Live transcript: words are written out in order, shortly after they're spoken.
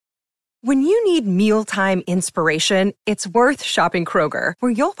When you need mealtime inspiration, it's worth shopping Kroger,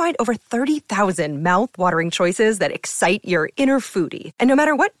 where you'll find over 30,000 mouth-watering choices that excite your inner foodie. And no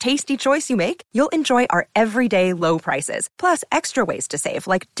matter what tasty choice you make, you'll enjoy our everyday low prices, plus extra ways to save,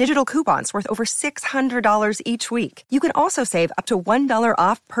 like digital coupons worth over $600 each week. You can also save up to $1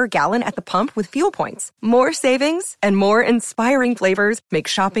 off per gallon at the pump with fuel points. More savings and more inspiring flavors make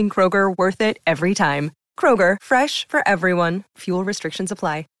shopping Kroger worth it every time. Kroger, fresh for everyone. Fuel restrictions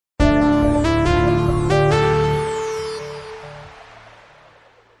apply.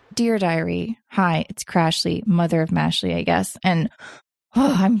 Dear Diary, hi, it's Crashly, mother of Mashley, I guess. And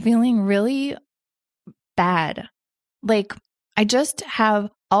I'm feeling really bad. Like, I just have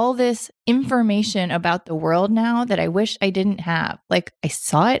all this information about the world now that I wish I didn't have. Like, I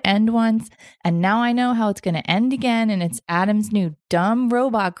saw it end once, and now I know how it's going to end again. And it's Adam's new dumb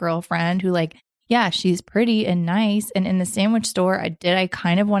robot girlfriend who, like, yeah, she's pretty and nice. And in the sandwich store, I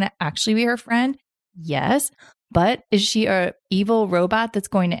kind of want to actually be her friend. Yes. But is she a evil robot that's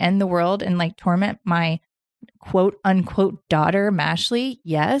going to end the world and like torment my quote unquote daughter, Mashley?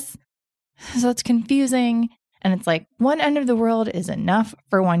 Yes. So it's confusing. And it's like one end of the world is enough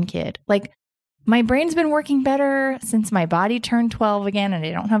for one kid. Like my brain's been working better since my body turned 12 again and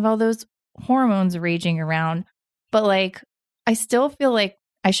I don't have all those hormones raging around. But like I still feel like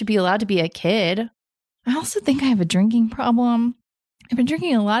I should be allowed to be a kid. I also think I have a drinking problem. I've been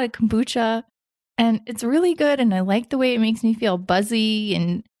drinking a lot of kombucha. And it's really good. And I like the way it makes me feel buzzy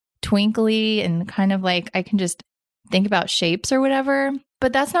and twinkly and kind of like I can just think about shapes or whatever.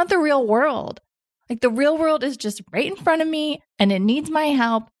 But that's not the real world. Like the real world is just right in front of me and it needs my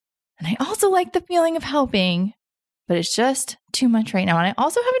help. And I also like the feeling of helping, but it's just too much right now. And I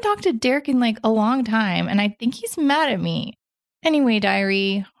also haven't talked to Derek in like a long time. And I think he's mad at me. Anyway,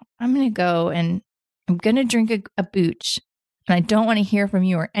 Diary, I'm going to go and I'm going to drink a booch. And I don't want to hear from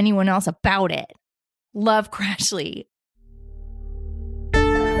you or anyone else about it. Love, Crashly.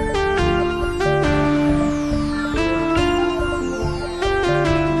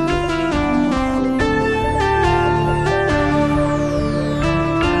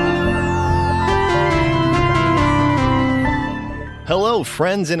 Hello,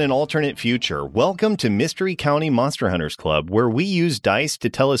 friends in an alternate future. Welcome to Mystery County Monster Hunters Club, where we use dice to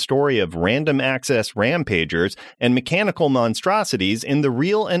tell a story of random access rampagers and mechanical monstrosities in the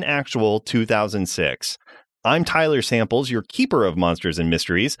real and actual 2006. I'm Tyler Samples, your keeper of monsters and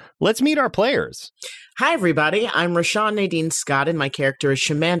mysteries. Let's meet our players. Hi, everybody. I'm Rashawn Nadine Scott, and my character is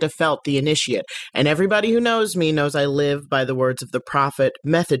Shamanda Felt, the Initiate. And everybody who knows me knows I live by the words of the prophet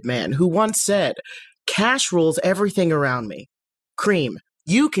Method Man, who once said, "Cash rules everything around me. Cream,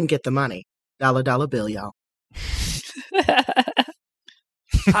 you can get the money. Dollar bill, y'all."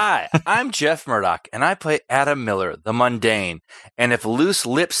 Hi, I'm Jeff Murdoch, and I play Adam Miller, the Mundane. And if loose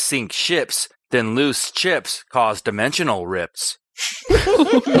lips sink ships, then loose chips cause dimensional rips.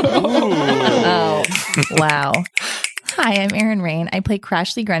 Oh, wow. Hi, I'm Erin Rain. I play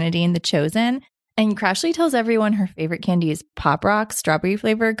Crashly Grenadine, the Chosen. And Crashly tells everyone her favorite candy is Pop Rocks, strawberry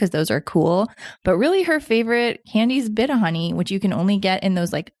flavor, because those are cool. But really her favorite candy is Bit-O-Honey, which you can only get in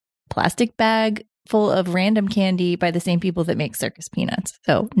those like plastic bag full of random candy by the same people that make circus peanuts.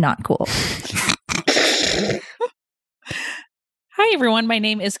 So not cool. Hi, everyone. My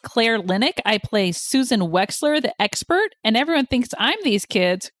name is Claire Linick. I play Susan Wexler, the expert, and everyone thinks I'm these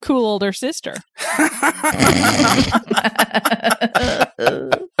kids' cool older sister.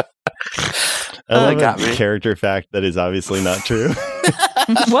 I love a character fact that is obviously not true.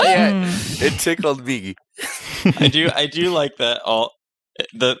 What? Yeah, it tickled me. I do like that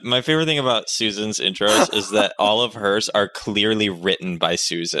my favorite thing about Susan's intros is that all of hers are clearly written by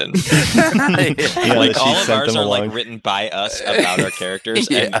Susan. Like all of ours are like written by us about our characters,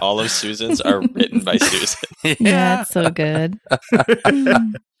 and all of Susan's are written by Susan. Yeah, it's so good.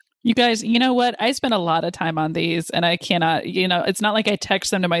 You guys, you know what? I spent a lot of time on these and I cannot, it's not like I text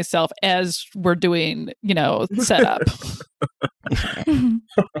them to myself as we're doing, setup.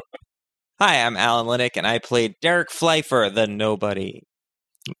 Hi, I'm Alan Linick, and I played Derek Pfeiffer, the Nobody.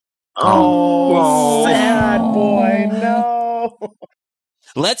 Oh, sad boy, no.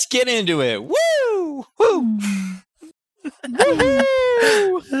 Let's get into it. Woo! Woo!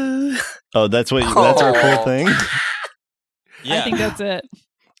 Oh, that's our cool thing? Yeah. I think that's it.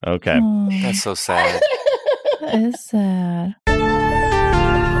 Okay. That's so sad. That is sad.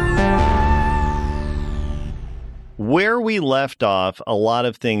 Where we left off, a lot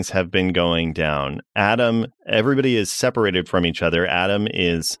of things have been going down. Everybody is separated from each other. Adam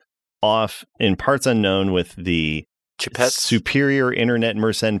is off in parts unknown with the Chipettes. Superior Internet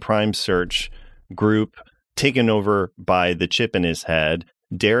Mersenne Prime Search group taken over by the chip in his head.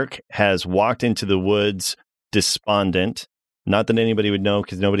 Derek has walked into the woods despondent. Not that anybody would know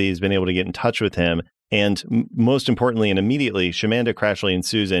because nobody has been able to get in touch with him. And most importantly and immediately, Shamanda, Crashly, and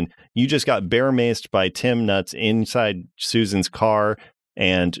Susan, you just got bear-maced by Tim Nuts inside Susan's car,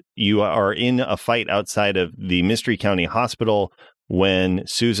 and you are in a fight outside of the Mystery County Hospital when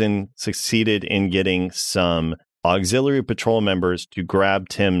Susan succeeded in getting some auxiliary patrol members to grab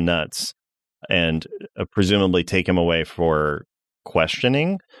Tim Nuts and presumably take him away for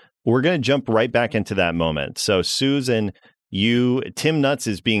questioning. We're going to jump right back into that moment. So Susan, Tim Nuts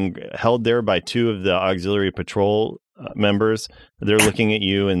is being held there by two of the auxiliary patrol members. They're looking at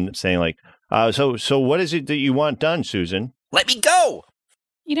you and saying like, so what is it that you want done, Susan? Let me go.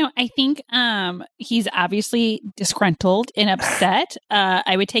 I think he's obviously disgruntled and upset.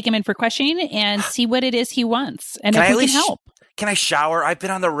 I would take him in for questioning and see what it is he wants, and if we can help. Can I shower? I've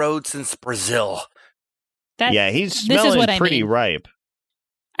been on the road since Brazil. He's smelling pretty ripe.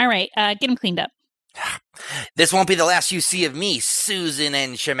 All right, get him cleaned up. This won't be the last you see of me, Susan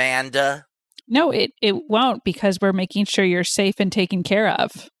and Shamanda. No, it won't, because we're making sure you're safe and taken care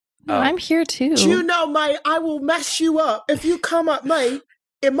of. Oh. I'm here too. Do you know, mate, I will mess you up if you come at me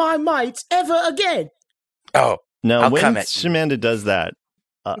and my mates ever again. Oh, now when Shamanda does that,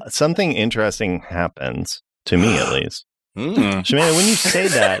 something interesting happens, to me at least. Shamanda, when you say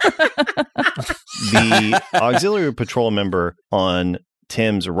that, the auxiliary patrol member on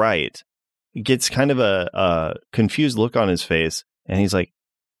Tim's right gets kind of a confused look on his face, and he's like,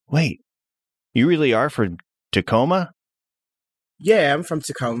 wait, you really are from Tacoma? Yeah, I'm from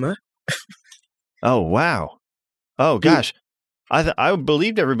Tacoma. Oh, wow. Oh, gosh. I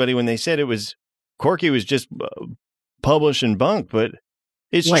believed everybody when they said it was Corky was just publishing bunk, but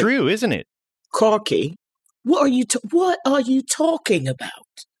it's true, isn't it? Corky? What are you talking about?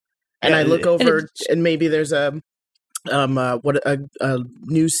 And I look over, and maybe there's a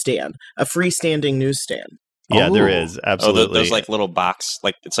newsstand, a freestanding newsstand. Yeah, there is. Absolutely. There's like little box,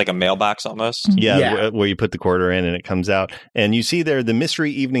 like it's like a mailbox almost. Yeah, where you put the quarter in and it comes out. And you see there, the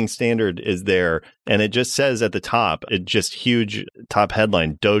Mystery Evening Standard is there. And it just says at the top, it just huge top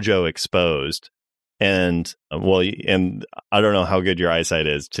headline, Dojo Exposed. And and I don't know how good your eyesite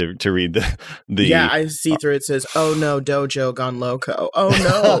is to read the. Yeah, I see through it says, "Oh no, Dojo gone loco."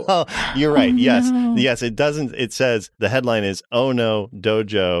 Oh no, you're right. Yes, yes. It doesn't. It says the headline is "Oh no,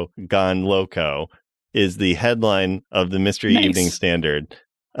 Dojo gone loco" is the headline of the Mystery Evening Standard.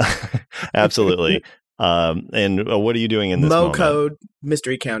 Absolutely. And what are you doing in this moment? Code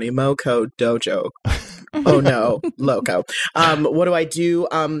Mystery County, Mo Code Dojo. Oh no, loco. What do I do?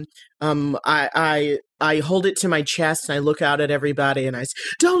 I hold it to my chest and I look out at everybody and I say,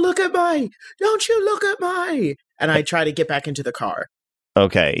 "Don't look at me! Don't you look at me!" And I try to get back into the car.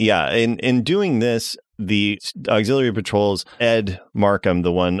 Okay, yeah. In doing this, the auxiliary patrols, Ed Markham,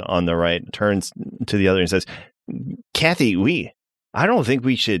 the one on the right, turns to the other and says, "Kathy, I don't think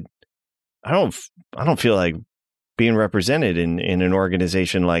we should. I don't feel like being represented in an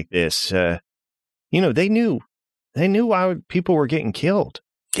organization like this. They knew why people were getting killed.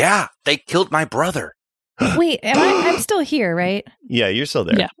 Yeah, they killed my brother." Wait, I'm still here, right? Yeah, you're still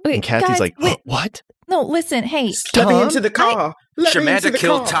there. Yeah. Wait, and Kathy's guys, like, "What? No, listen, hey. Let me into the car. Shamanda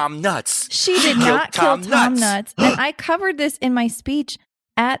killed Tom Nuts. She did not kill Tom Nuts. And I covered this in my speech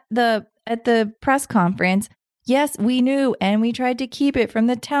at the press conference. Yes, we knew, and we tried to keep it from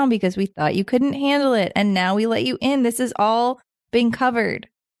the town because we thought you couldn't handle it. And now we let you in. This is all been covered.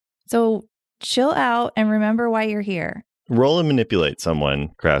 So chill out and remember why you're here." Roll and manipulate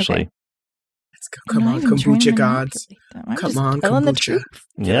someone, Crashly. Okay. Let's go. Come on, kombucha gods. Come on, kombucha.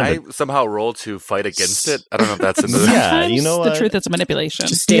 Can I somehow roll to fight against it? I don't know if that's in the... Yeah, you know what? The truth is a manipulation.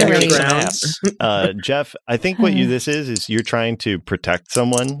 Just stand your ground. Jeff, I think what this is you're trying to protect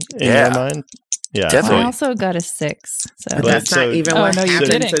someone in your mind. Yeah, definitely. I also got a 6. So. But that's not even what no, you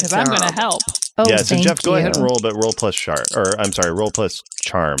didn't, because I'm going to help. Oh, yeah, so Jeff, go ahead and roll, but roll plus charm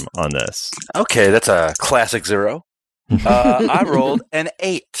on this. Okay, that's a classic 0. I rolled an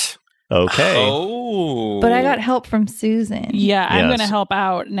 8. Okay. Oh. But I got help from Susan. Yeah, I'm going to help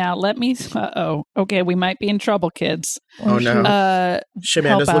out. Now, let me... Okay, we might be in trouble, kids. Oh, no.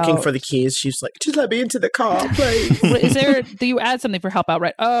 Shamanda's looking for the keys. She's like, "Just let me into the car, please." Do you add something for help out,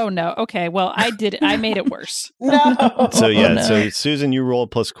 right? Oh, no. Okay, well, I did it. I made it worse. No. So Susan, you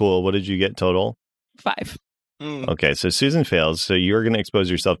rolled plus cool. What did you get total? 5. Okay, so Susan fails. So you're going to expose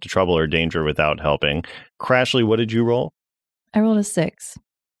yourself to trouble or danger without helping. Crashly, what did you roll? I rolled a 6.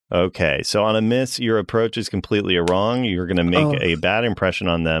 Okay, so on a miss, your approach is completely wrong. You're going to make a bad impression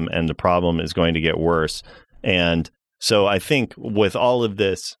on them, and the problem is going to get worse. And so I think with all of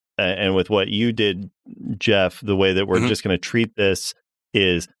this, and with what you did, Jeff, the way that we're just going to treat this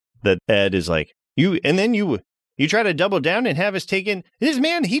is that Ed is like, you try to double down and have us taken. This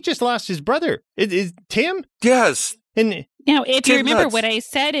man, he just lost his brother. Is Tim? Yes. And Now, if you Tim remember, nuts. what I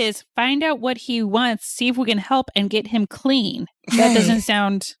said is find out what he wants, see if we can help and get him clean. That doesn't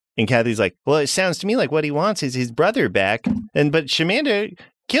sound... And Kathy's like, well, it sounds to me like what he wants is his brother back. But Shamanda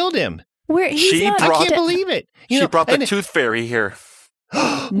killed him. She I brought- can't believe it. She brought the tooth fairy here.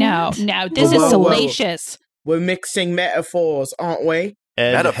 No, this is Whoa, whoa, whoa. salacious. We're mixing metaphors, aren't we?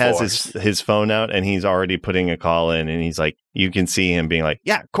 Ed has Metaphors. his phone out and he's already putting a call in, and he's like, you can see him being like,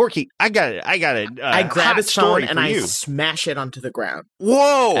 yeah, Corky, I got it. I grab hot his phone story and for I you. smash it onto the ground.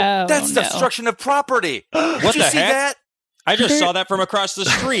 Whoa! Oh, That's no. destruction of property. Did What you the see heck? that? I just saw that from across the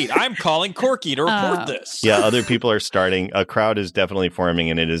street. I'm calling Corky to report Oh. this. Yeah, other people are starting. A crowd is definitely forming,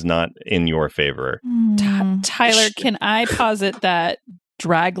 and it is not in your favor. Tyler, can I posit that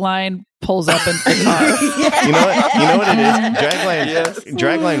Dragline pulls up in the car? You know what it is? Dragline, Yes.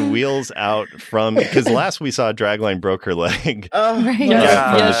 Dragline wheels out from, because last we saw Dragline broke her leg. Oh, Right. from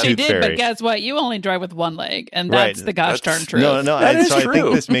Yes, the she tooth did. fairy. But guess what? You only drive with one leg, and that's Right. the gosh darn That's- truth. No, That is so I think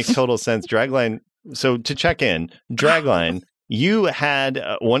true. this makes total sense. Dragline. So to check in, Dragline, you had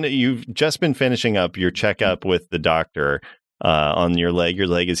you've just been finishing up your checkup with the doctor on your leg. Your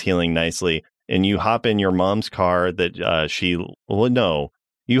leg is healing nicely, and you hop in your mom's car that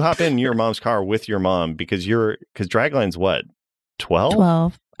you hop in your mom's car with your mom because Dragline's what, 12?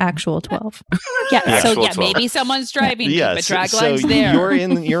 12. Actual 12. Yeah, Yeah. so Actual yeah, 12. maybe someone's driving me, but Yes. Dragline's So there.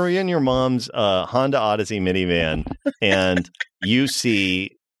 you're in your mom's Honda Odyssey minivan, and you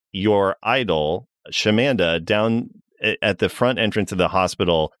see your idol Shamanda down at the front entrance of the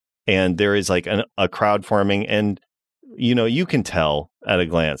hospital, and there is like a crowd forming, and you can tell at a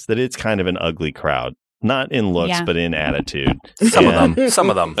glance that it's kind of an ugly crowd, not in looks Yeah. but in attitude. Some And-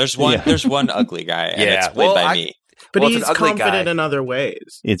 of them. There's one. Yeah. There's one ugly guy, and Yeah, it's played well, by me. But Well, it's he's an ugly confident guy. in other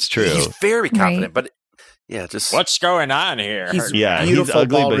ways. It's true. He's very confident, Right. but yeah, just What's going on here? He's Yeah, he's beautiful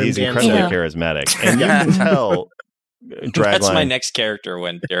ugly, but ballroom he's dancer. incredibly Yeah. charismatic, and you can tell. That's my Dragline. next character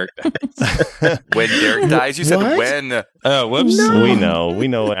when Derek dies. when Derek dies. You said What? when. Oh, whoops. No. We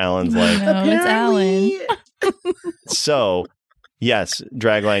know what Alan's like. No, it's Alan. So, yes,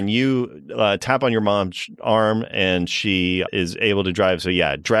 Dragline, you tap on your mom's arm and she is able to drive. So,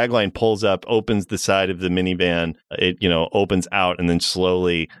 yeah, Dragline pulls up, opens the side of the minivan. It, opens out and then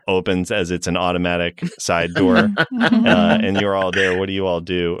slowly opens as it's an automatic side door. And you're all there. What do you all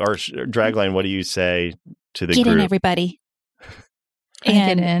do? Or Dragline, what do you say to the Get group? in, everybody. I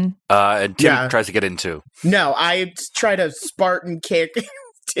get in. And Tim Yeah. tries to get in too. No, I try to Spartan kick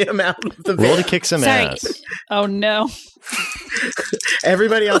Tim out of the Roll to van. kick some Sorry. ass. Oh no!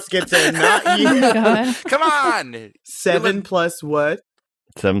 Everybody else gets in, not Oh my you. God. Come on. 7 plus what?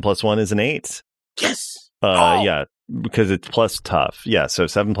 7 plus 1 is an 8. Yes. Oh. Yeah, because it's plus tough. Yeah, so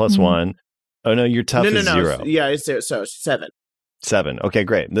 7 plus Mhm. 1. Oh, no, your tough no, is 0. Yeah, it's 0. So 7. 7. Okay,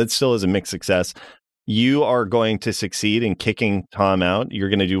 great. That still is a mixed success. You are going to succeed in kicking Tom out. You're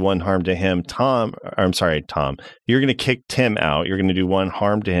going to do 1 harm to him. Tom. You're going to kick Tim out. You're going to do 1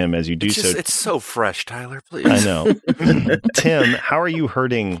 harm to him as you do so. It's so fresh, Tyler. Please. I know. Tim, how are you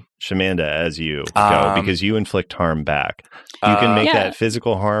hurting Shamanda as you go? Because you inflict harm back. You can make Yeah. that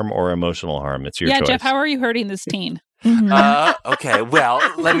physical harm or emotional harm. It's your Yeah, choice. Jeff, how are you hurting this teen? Mhm. Okay, well,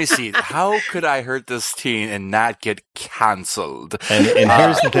 let me see. How could I hurt this teen and not get canceled? and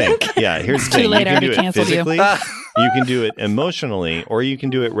here's the thing. Yeah, here's the Too thing. late, I You can already do it canceled you. physically. You can do it emotionally, or you can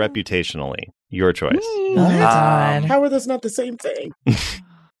do it reputationally. Your choice. Oh, God. How are those not the same thing?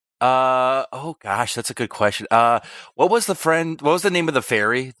 Oh gosh, that's a good question. What was the name of the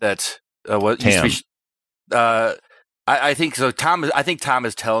fairy that what used to be? I think so. I think Tom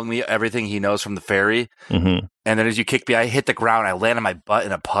is telling me everything he knows from the fairy, Mm-hmm. and then as you kick me, I hit the ground. I land on my butt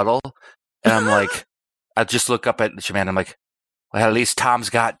in a puddle, and I'm like, I just look up at Shamanda. I'm like, well, at least Tom's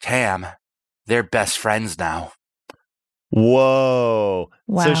got Tam. They're best friends now. Whoa.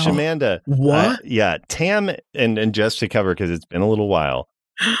 Wow. So Shamanda. What? Yeah. Tam, and just to cover, because it's been a little while,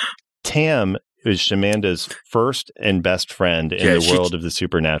 Tam is Shamanda's first and best friend in Yeah, the she- world of the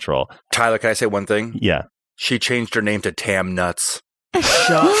supernatural. Tyler, can I say one thing? Yeah. She changed her name to Tam Nuts.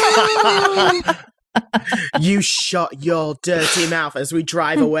 You shut your dirty mouth as we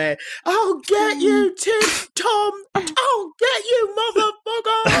drive away. I'll get you, Tom. I'll get you,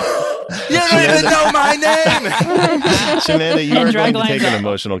 motherfucker. You don't even know my name. Shamanda, you And are going to Dragline's take an up.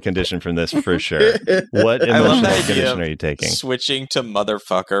 emotional condition from this for sure. What I love emotional the idea condition of are you taking? switching to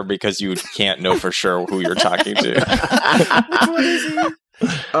motherfucker because you can't know for sure who you're talking to. Which one is he? I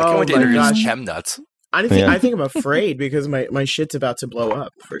can't Oh wait to my introduce gosh. Tam Nuts. I think I'm afraid because my shit's about to blow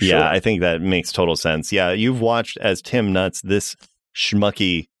up for sure. Yeah, I think that makes total sense. Yeah, you've watched as Tim Nuts, this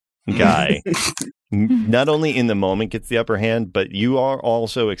schmucky guy, not only in the moment gets the upper hand, but you are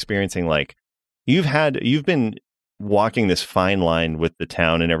also experiencing like you've been walking this fine line with the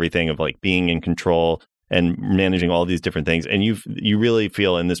town and everything of like being in control and managing all these different things. And you really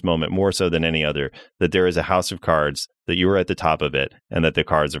feel in this moment more so than any other that there is a house of cards, that you are at the top of it, and that the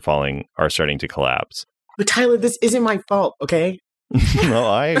cards are starting to collapse. But Tyler, this isn't my fault, okay? No,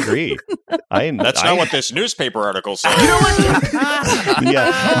 I agree. That's not what this newspaper article says. You know what?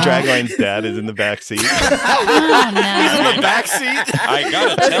 Yeah, Dragline's dad is in the back seat. Oh, no. He's in the back seat. I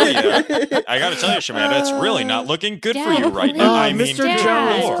gotta tell you, Shamanda, it's really not looking good for you right now. I mean, Mr.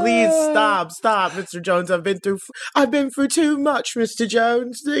 Jones, please stop, Mr. Jones. I've been through too much, Mr.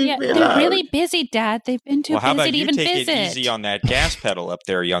 Jones. Yeah, they're really busy, Dad. They've been too how busy about to you even take visit. it easy on that gas pedal up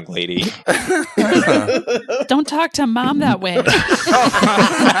there, young lady? Don't talk to Mom that way. I'll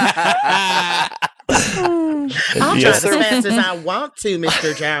try as fast as I want to,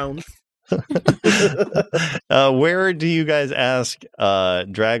 Mr. Jones. Where do you guys ask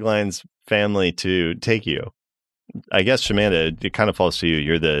Dragline's family to take you? I guess, Shamanda, it kind of falls to you.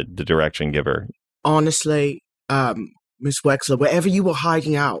 You're the direction giver. Honestly, Miss Wexler, wherever you were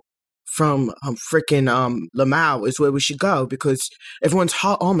hiding out from freaking Lamau is where we should go, because everyone's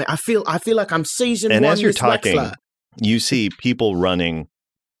hot on me. I feel like I'm season and one. As you're Miss talking, Wexler. You see people running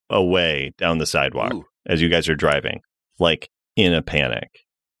away down the sidewalk as you guys are driving, like in a panic.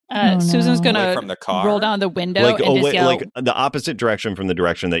 Susan's Away gonna from the car? roll down the window Like and just yell, like the opposite direction from the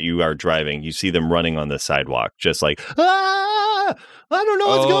direction that you are driving. You see them running on the sidewalk, just like, I don't know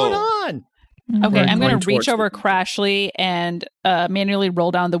what's going on. Okay, I'm going going to reach towards over them. Crashly and manually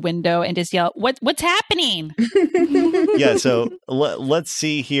roll down the window and just yell, "What's happening?" Yeah, so let's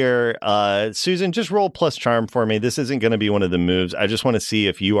see here. Susan, just roll plus charm for me. This isn't going to be one of the moves. I just want to see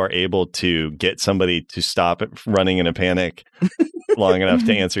if you are able to get somebody to stop running in a panic long enough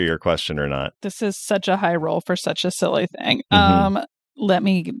to answer your question or not. This is such a high roll for such a silly thing. Mhm. Let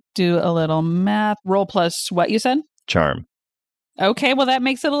me do a little math. Roll plus what you said? Charm. Okay, well that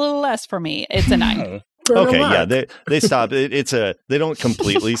makes it a little less for me. It's a 9. Okay, yeah, they stop. They don't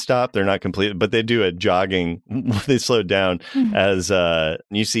completely stop. They're not completely, but they do a jogging. They slow down as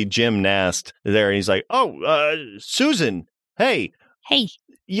you see Jim Nast there, and he's like, "Oh, Susan, hey,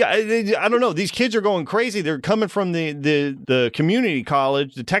 yeah, I don't know. These kids are going crazy. They're coming from the community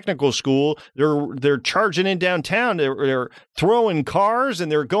college, the technical school. They're charging in downtown. They're throwing cars and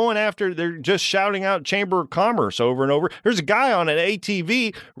they're going after. They're just shouting out Chamber of Commerce over and over. There's a guy on an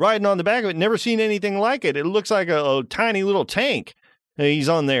ATV riding on the back of it. Never seen anything like it. It looks like a tiny little tank. He's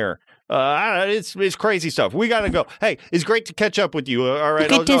on there. It's crazy stuff. We got to go. Hey, it's great to catch up with you. All right.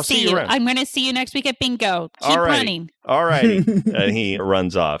 Good to I'll see you around. I'm going to see you next week at bingo. Keep running. All righty. And he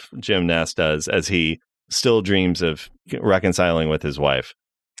runs off. Jim Nast does, as he still dreams of reconciling with his wife.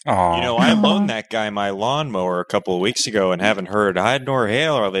 Aww. You know, I loaned that guy my lawnmower a couple of weeks ago and haven't heard hide nor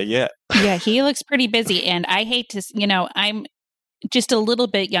hail of it yet. Yeah, he looks pretty busy. And I hate to, I'm just a little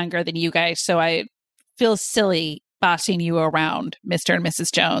bit younger than you guys, so I feel silly bossing you around, Mr. and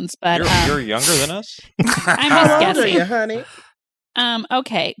Mrs. Jones. But You're younger than us? I'm How just old are guessing. you, honey?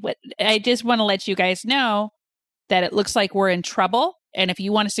 Okay. I just want to let you guys know that it looks like we're in trouble. And if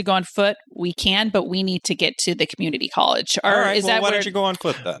you want us to go on foot, we can, but we need to get to the community college. Or All right, is well, that why where don't you go on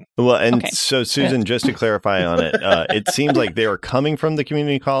foot then? Well, and Okay. so Susan, just to clarify on it, it seems like they are coming from the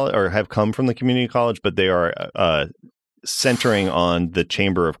community college or have come from the community college, but they are centering on the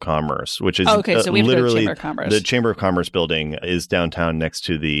Chamber of Commerce, which is okay, so we have to go to literally Chamber of Commerce. the Chamber of Commerce building is downtown next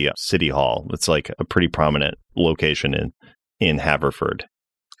to the City Hall. It's like a pretty prominent location in Haverford.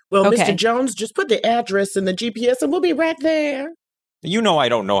 Well, Okay. Mr. Jones, just put the address in the GPS and we'll be right there. You know I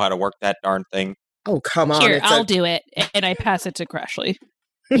don't know how to work that darn thing. Oh, come on. Here, it's I'll do it. And I pass it to Crashly.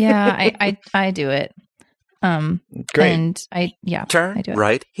 Yeah, I do it. Great. And I Turn do it.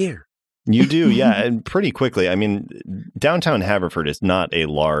 right here. You do, yeah, and pretty quickly. I mean, downtown Haverford is not a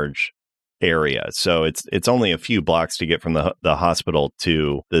large area, so it's only a few blocks to get from the hospital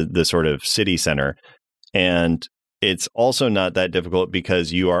to the sort of city center, and it's also not that difficult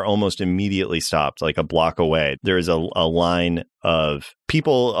because you are almost immediately stopped, like a block away. There is a line of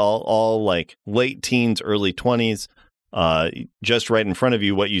people, all like late teens, early 20s. Just right in front of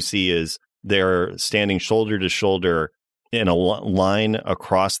you, what you see is they're standing shoulder to shoulder in a line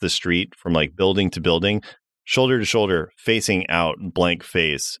across the street from like building to building, shoulder to shoulder, facing out, blank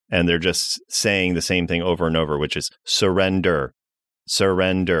face. And they're just saying the same thing over and over, which is surrender,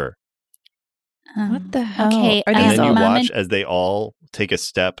 surrender. What the hell? Okay, Are And these then you all watch as they all take a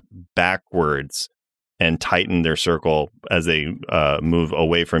step backwards and tighten their circle as they move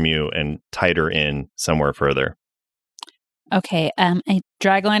away from you and tighter in somewhere further. Okay.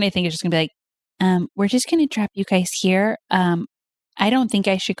 Dragline, I think, is just going to be like, we're just going to drop you guys here. I don't think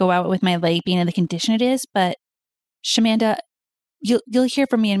I should go out with my leg being in the condition it is, but Shamanda, you'll hear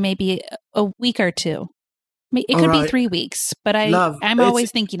from me in maybe a week or two. It could be 3 weeks, but I'm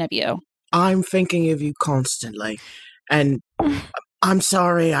always thinking of you. I'm thinking of you constantly. And I'm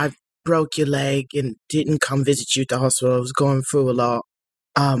sorry I broke your leg and didn't come visit you at the hospital. I was going through a lot.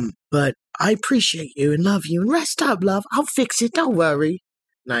 But I appreciate you and love you. And rest up, love. I'll fix it. Don't worry.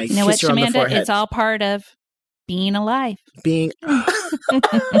 Nice. You know what, Shamanda? It's all part of being alive.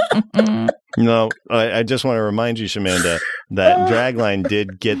 No, I just want to remind you, Shamanda, that Dragline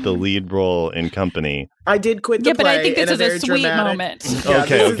did get the lead role in Company. I did quit the play. But I think this is a sweet moment.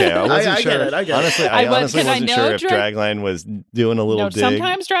 Okay. I wasn't sure. I get it. I honestly wasn't sure if Dragline was doing a little dig.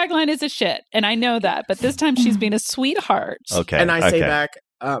 Sometimes Dragline is a shit, and I know that. But this time she's being a sweetheart. Okay. And I say back,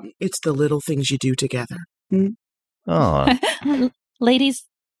 it's the little things you do together. Oh, ladies,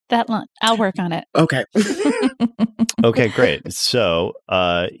 I'll work on it. Okay. Okay, great. So,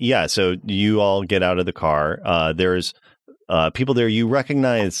 so you all get out of the car. There's people there. You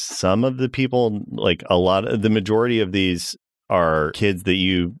recognize some of the people, like the majority of these are kids that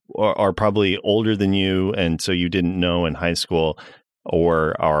you are probably older than you, and so you didn't know in high school,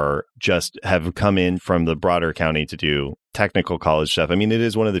 or are just have come in from the broader county to do technical college stuff. I mean, it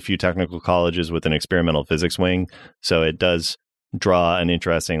is one of the few technical colleges with an experimental physics wing, so it does draw an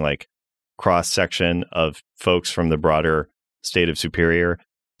interesting cross section of folks from the broader state of Superior.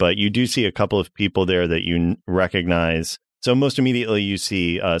 But you do see a couple of people there that you recognize. So most immediately you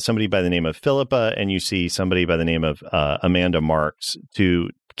see somebody by the name of Philippa, and you see somebody by the name of Amanda Marks,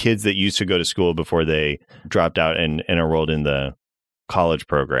 two kids that used to go to school before they dropped out and enrolled in the college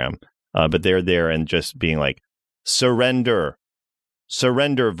program. But they're there and just being like, surrender,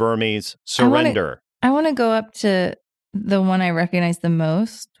 vermies, surrender. I want to go up to the one I recognize the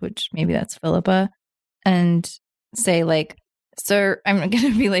most, which maybe that's Philippa, and say sir, I'm going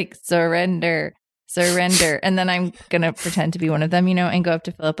to be like, surrender. And then I'm going to pretend to be one of them, and go up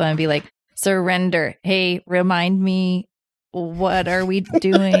to Philippa and be like, surrender. Hey, remind me, what are we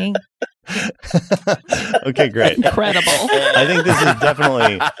doing? Okay, great. Incredible. I think this is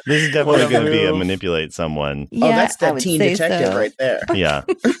definitely going to be a manipulate someone. Yeah, that's that teen detective right there. Yeah.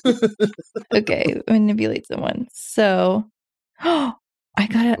 Okay, manipulate someone. So, I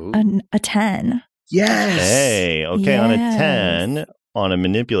got a 10. Yes. Hey, okay, yes. On a 10, on a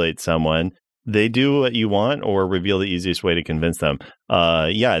manipulate someone, they do what you want or reveal the easiest way to convince them.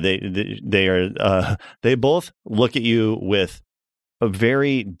 They both look at you with a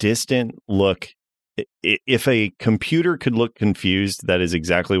very distant look. If a computer could look confused, that is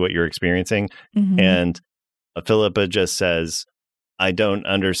exactly what you're experiencing. Mm-hmm. And Philippa just says, I don't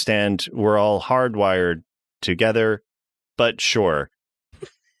understand. We're all hardwired together, but sure.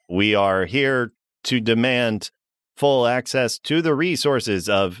 We are here to demand full access to the resources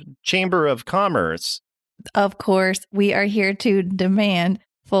of Chamber of Commerce. Of course, we are here to demand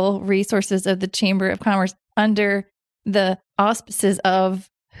full resources of the Chamber of Commerce under the auspices of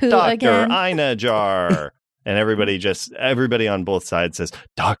who Dr. again? Einajar. And everybody on both sides says,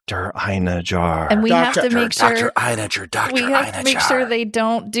 Dr. Einajar. And we have to make sure Dr. Einajar, we have to make sure they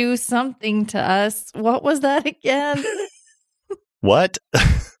don't do something to us. What was that again? What?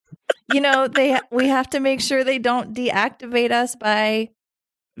 We have to make sure they don't deactivate us by,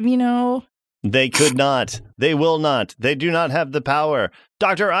 They could not. They will not. They do not have the power.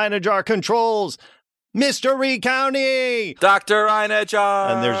 Dr. Einajar controls Mystery County! Dr.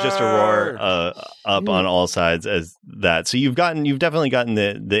 Einajar! And there's just a roar up on all sides as that. So you've definitely gotten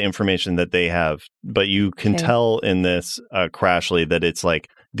the information that they have, but you can tell in this Crashly that it's like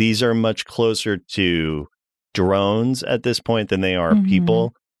these are much closer to drones at this point than they are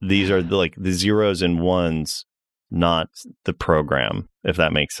people. These are the zeros and ones, not the program, if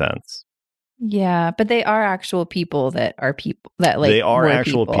that makes sense. Yeah, but they are actual people that are people that they are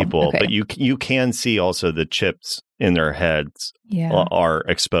actual people. Okay. But you can see also the chips in their heads are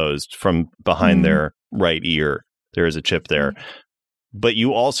exposed from behind their right ear. There is a chip there. But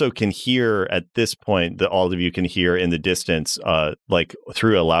you also can hear at this point that all of you can hear in the distance,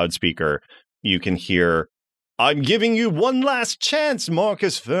 through a loudspeaker, you can hear, I'm giving you one last chance,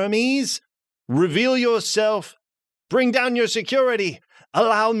 Marcus Vermes. Reveal yourself. Bring down your security.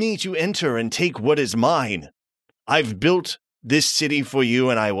 Allow me to enter and take what is mine. I've built this city for you,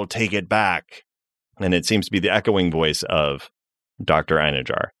 and I will take it back. And it seems to be the echoing voice of Dr.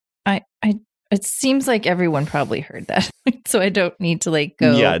 Einajar. It seems like everyone probably heard that, so I don't need to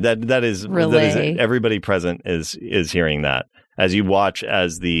go. Yeah, that is relay. Everybody present is hearing that, as you watch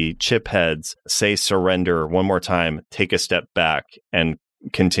as the chip heads say surrender one more time, take a step back, and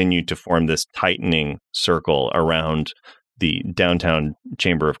continue to form this tightening circle around the downtown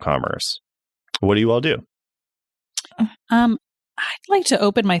Chamber of Commerce. What do you all do? I'd like to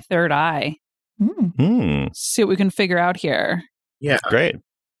open my third eye. See what we can figure out here. Yeah. Great.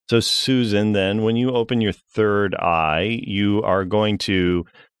 So, Susan, then, when you open your third eye, you are going to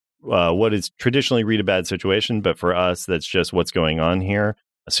what is traditionally read a bad situation, but for us, that's just what's going on here.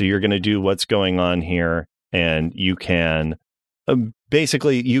 So you're going to do what's going on here, and you can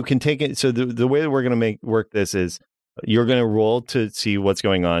basically, you can take it. So the way that we're going to work this is you're going to roll to see what's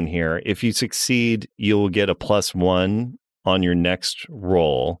going on here. If you succeed, you'll get a +1 on your next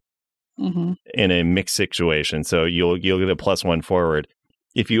roll in a mixed situation. So you'll get a +1 forward.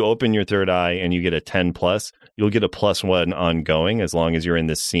 If you open your third eye and you get a 10+, you'll get a +1 ongoing. As long as you're in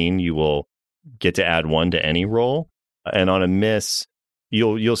this scene, you will get to add 1 to any roll. And on a miss,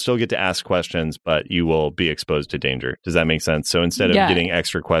 you'll still get to ask questions, but you will be exposed to danger. Does that make sense? So instead of getting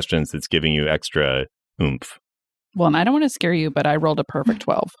extra questions, it's giving you extra oomph. Well, and I don't want to scare you, but I rolled a perfect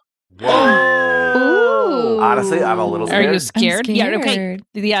 12. Whoa. Honestly, I'm a little scared. Are you scared? I'm scared. Yeah, okay.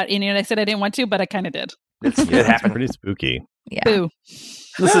 Yeah, and I said I didn't want to, but I kind of did. It happened. Pretty spooky. Yeah. Boo.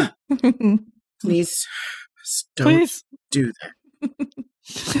 Listen. Please don't do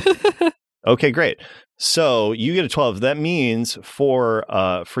that. Okay, great. So you get a 12. That means for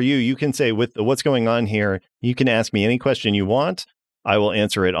you, you can say with what's going on here, you can ask me any question you want. I will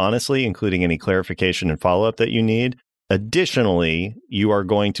answer it honestly, including any clarification and follow-up that you need. Additionally, you are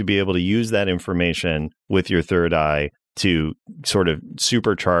going to be able to use that information with your third eye to sort of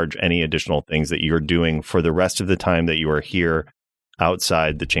supercharge any additional things that you're doing for the rest of the time that you are here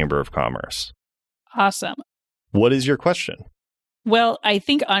outside the Chamber of Commerce. Awesome. What is your question? Well, I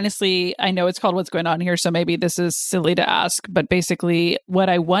think honestly, I know it's called What's Going On Here, so maybe this is silly to ask, but basically what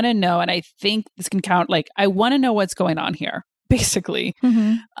I want to know, and I think this can count, like, I want to know what's going on here, basically.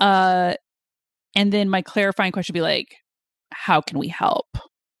 And then my clarifying question would be like, how can we help?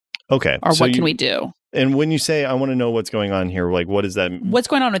 Okay. Or so what can we do? And when you say, I want to know what's going on here, like, what does that mean? What's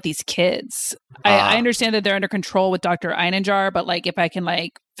going on with these kids? I understand that they're under control with Dr. Einenjar, but like, if I can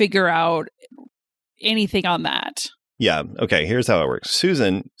like figure out anything on that. Yeah. Okay. Here's how it works.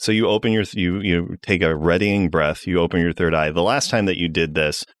 Susan, so you open you take a readying breath. You open your third eye. The last time that you did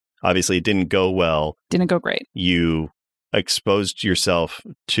this, obviously it didn't go well. Didn't go great. You exposed yourself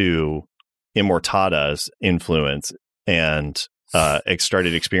to Immortata's influence and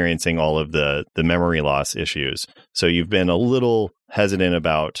started experiencing all of the memory loss issues. So you've been a little hesitant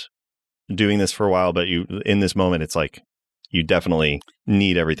about doing this for a while, but in this moment, it's like you definitely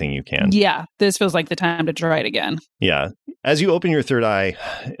need everything you can. Yeah, this feels like the time to try it again. Yeah. As you open your third eye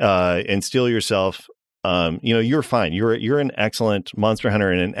and steel yourself, you're fine. You're an excellent monster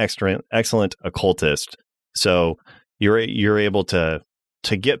hunter and an excellent occultist. So you're able to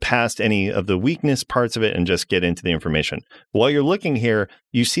get past any of the weakness parts of it and just get into the information. While you're looking here,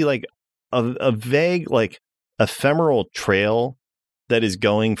 you see like a vague, like ephemeral trail that is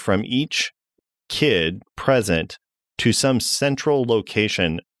going from each kid present to some central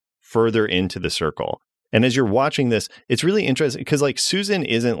location further into the circle. And as you're watching this, it's really interesting because like Susan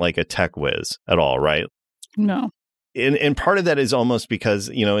isn't like a tech whiz at all, right? No. And part of that is almost because,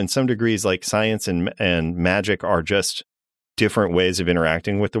 in some degrees, like science and magic are just different ways of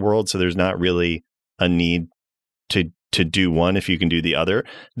interacting with the world. So there's not really a need to do one if you can do the other.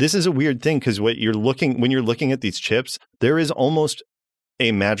 This is a weird thing because when you're looking at these chips, there is almost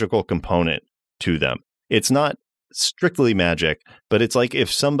a magical component to them. It's not strictly magic, but it's like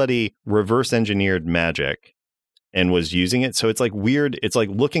if somebody reverse engineered magic and was using it. So it's like weird. It's like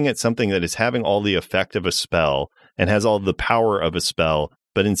looking at something that is having all the effect of a spell and has all the power of a spell,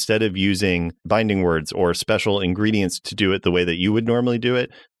 but instead of using binding words or special ingredients to do it the way that you would normally do it,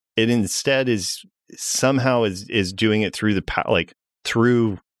 it instead is somehow is doing it through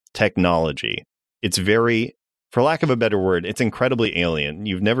through technology. It's very, for lack of a better word, it's incredibly alien.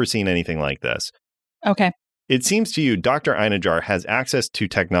 You've never seen anything like this. Okay. It seems to you Dr. Einenjar has access to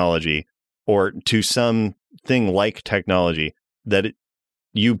technology or to something like technology that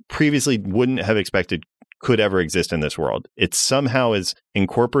you previously wouldn't have expected could ever exist in this world. It somehow is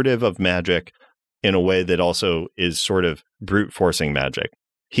incorporative of magic in a way that also is sort of brute forcing magic.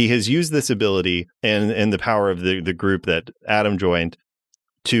 He has used this ability and the power of the group that Adam joined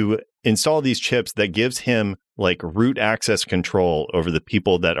to install these chips that gives him like root access control over the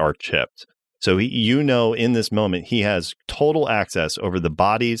people that are chipped. So in this moment, he has total access over the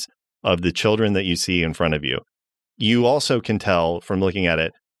bodies of the children that you see in front of you. You also can tell from looking at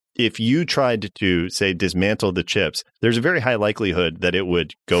it if you tried to, say, dismantle the chips, there's a very high likelihood that it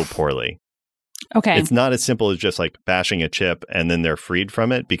would go poorly. Okay. It's not as simple as just like bashing a chip and then they're freed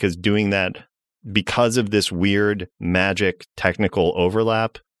from it, because doing that, because of this weird magic technical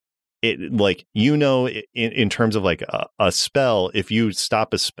overlap, it like, in terms of like a spell, if you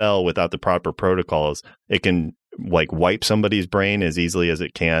stop a spell without the proper protocols, it can like wipe somebody's brain as easily as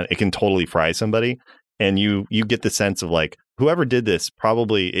it can. It can totally fry somebody. And you get the sense of like, whoever did this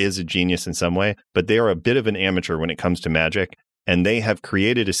probably is a genius in some way, but they are a bit of an amateur when it comes to magic. And they have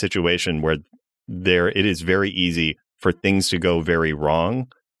created a situation where it is very easy for things to go very wrong,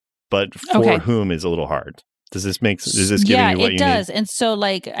 but for whom is a little hard. Does this give you what you need? Yeah, it does. And so,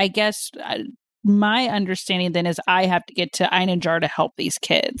 like, I guess my understanding then is I have to get to Einanjar to help these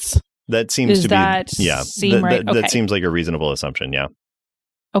kids. That seems right? That seems like a reasonable assumption. Yeah.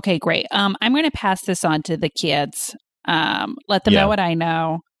 Okay, great. I'm going to pass this on to the kids. Let them know what I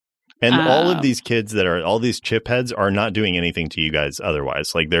know. And all of these kids all these chip heads are not doing anything to you guys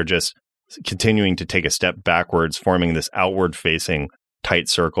otherwise. Like, they're just continuing to take a step backwards, forming this outward facing tight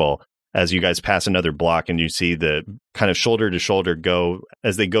circle as you guys pass another block, and you see the kind of shoulder to shoulder go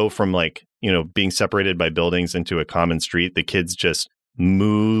as they go from like, being separated by buildings into a common street. The kids just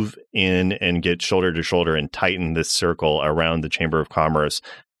move in and get shoulder to shoulder and tighten this circle around the Chamber of Commerce.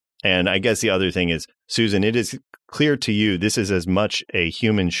 And I guess the other thing is, Susan, it is clear to you this is as much a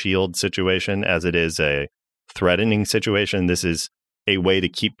human shield situation as it is a threatening situation. This is a way to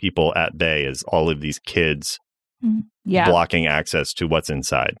keep people at bay, as all of these kids blocking access to what's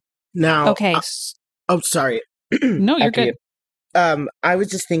inside. Now, okay. Sorry. No, you're good. I was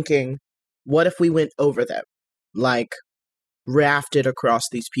just thinking, what if we went over them? Like, rafted across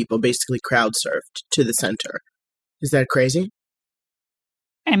these people, basically crowd surfed to the center. Is that crazy?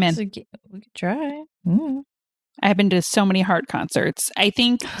 I'm in. We could try. I've been to so many Heart concerts. I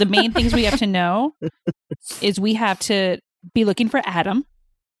think the main things we have to know is we have to be looking for Adam,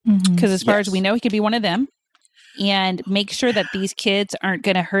 because as far as we know, he could be one of them, and make sure that these kids aren't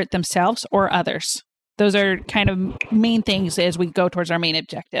going to hurt themselves or others. Those are kind of main things as we go towards our main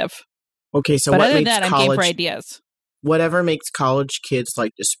objective. Okay, so but other than that, I'm game for ideas. Whatever makes college kids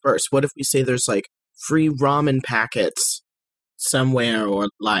like disperse. What if we say there's like free ramen packets somewhere, or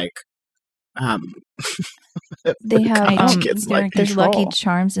like they have there's control. Lucky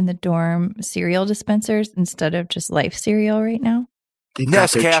Charms in the dorm cereal dispensers instead of just Life cereal right now.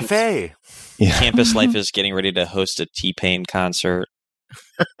 Nescafe. Yeah. Campus Life is getting ready to host a T-Pain concert.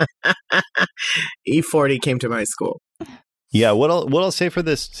 E40 came to my school. Yeah, what I'll say for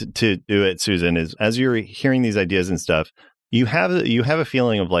this to do it, Susan, is as you're hearing these ideas and stuff, you have a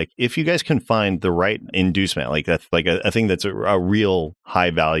feeling of like, if you guys can find the right inducement, like that's like a thing that's a real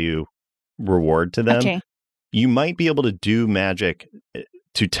high value reward to them, you might be able to do magic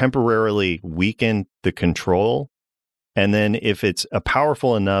to temporarily weaken the control. And then if it's a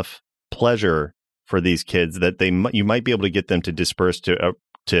powerful enough pleasure for these kids that you might be able to get them to disperse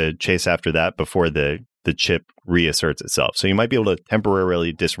to chase after that before the chip reasserts itself. So you might be able to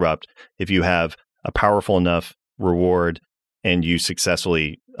temporarily disrupt if you have a powerful enough reward and you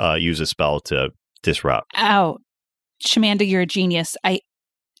successfully use a spell to disrupt. Oh, Shamanda, you're a genius. I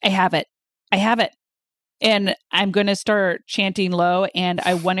have it. And I'm going to start chanting low, and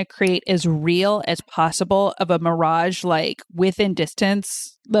I want to create as real as possible of a mirage, like within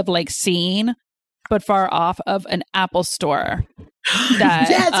distance of like scene, but far off of an Apple store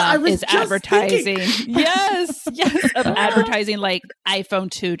that is advertising. Yes, of advertising like iPhone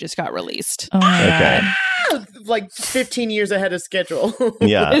 2 just got released. Oh my God. Like 15 years ahead of schedule.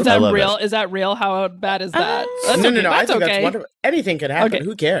 Yeah, is that real? Is that real? How bad is that? No. I think that's wonderful. Anything can happen. Okay.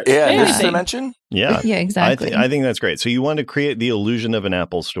 Who cares? Yeah, in this dimension. Yeah, exactly. I think that's great. So you want to create the illusion of an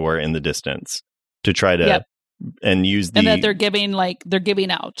Apple store in the distance to try to and use and that they're giving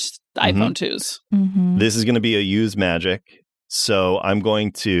out iPhone 2s. Mm-hmm. This is going to be a use magic. So I'm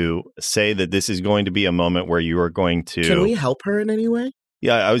going to say that this is going to be a moment where you are going to. Can we help her in any way?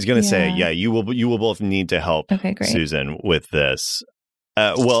 Yeah, I was going to say, you will both need to help Susan with this.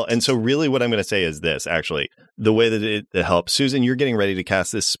 And so really what I'm going to say is this, actually, the way that it helps. Susan, you're getting ready to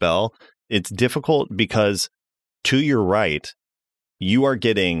cast this spell. It's difficult because to your right, you are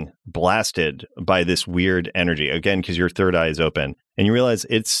getting blasted by this weird energy, again, because your third eye is open. And you realize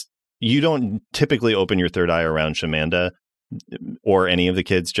you don't typically open your third eye around Shamanda or any of the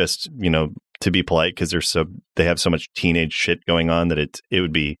kids, just, to be polite, because they have so much teenage shit going on that it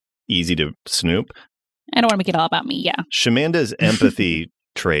would be easy to snoop. I don't want to make it all about me. Yeah. Shamanda's empathy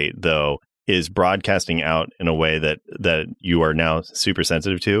trait, though, is broadcasting out in a way that you are now super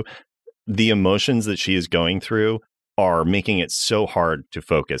sensitive to. The emotions that she is going through are making it so hard to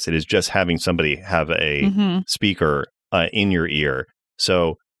focus. It is just having somebody have a speaker in your ear.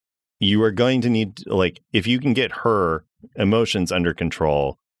 So you are going to need, like, if you can get her emotions under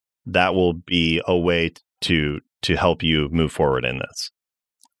control, that will be a way to help you move forward in this.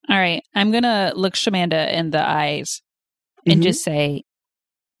 All right. I'm going to look Shamanda in the eyes and just say,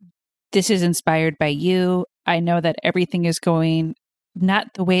 this is inspired by you. I know that everything is going not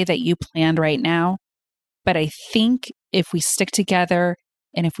the way that you planned right now, but I think if we stick together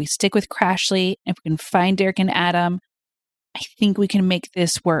and if we stick with Crashly, if we can find Derek and Adam, I think we can make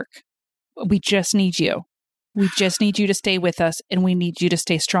this work. We just need you. We just need you to stay with us, and we need you to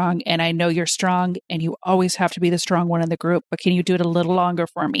stay strong. And I know you're strong, and you always have to be the strong one in the group, but can you do it a little longer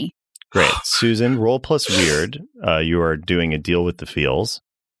for me? Great. Susan, roll plus weird. You are doing a deal with the feels.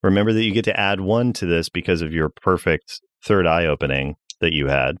 Remember that you get to add 1 to this because of your perfect third eye opening that you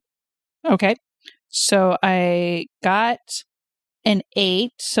had. Okay. So I got an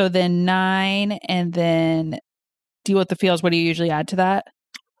 8, so then 9, and then deal with the feels. What do you usually add to that?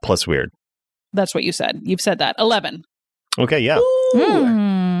 Plus weird. That's what you said. You've said that. 11. Okay, yeah.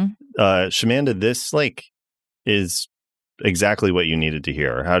 Shamanda, this is exactly what you needed to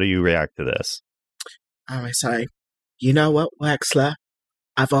hear. How do you react to this? I say, you know what, Wexler?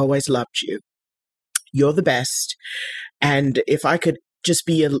 I've always loved you. You're the best. And if I could just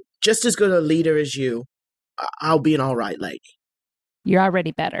be just as good a leader as you, I'll be an all right lady. You're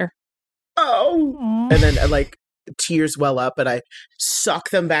already better. Oh. And then, tears well up, and I suck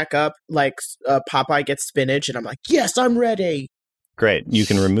them back up like Popeye gets spinach, and I'm like, yes, I'm ready. Great. You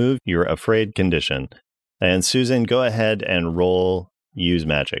can remove your afraid condition. And Susan, go ahead and roll use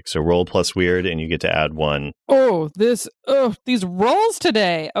magic. So roll plus weird, and you get to add 1. These rolls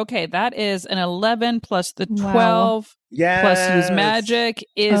today. Okay, that is an 11 plus the 12 plus use magic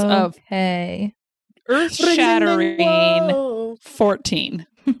is of earth-shattering 14.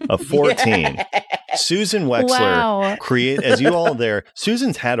 A 14. Yeah. Susan Wexler as you all there,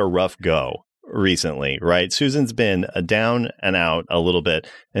 Susan's had a rough go recently, right? Susan's been down and out a little bit.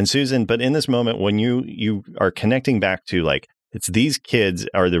 And Susan, but in this moment when you are connecting back to it's these kids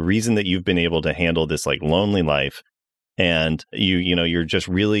are the reason that you've been able to handle this lonely life. And you're just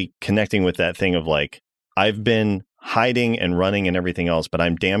really connecting with that thing of I've been hiding and running and everything else, but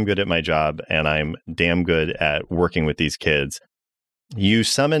I'm damn good at my job and I'm damn good at working with these kids. You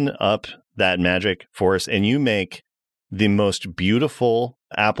summon up that magic force and you make the most beautiful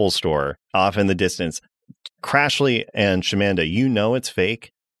Apple store off in the distance. Crashly and Shamanda, you know it's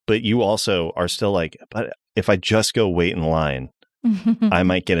fake, but you also are still but if I just go wait in line, I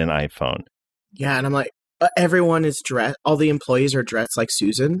might get an iPhone. Yeah, and I'm like, everyone is dressed, all the employees are dressed like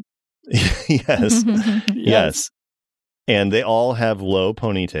Susan. Yes. Yes. And they all have low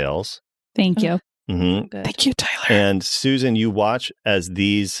ponytails. Thank you. Thank you, Tyler. And Susan, you watch as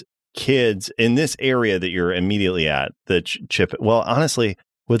these kids in this area that you're immediately at, the chip. Well, honestly,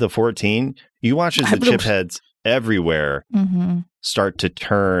 with a 14, you watch as the chip heads everywhere start to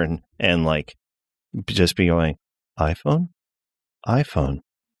turn and just be going, iPhone, iPhone,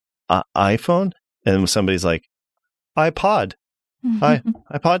 iPhone. And somebody's like, iPod,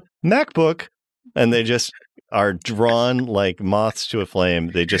 iPod, MacBook. And they just are drawn like moths to a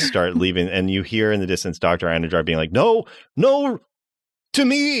flame. They just start leaving. And you hear in the distance Dr. Einejar being like, no, to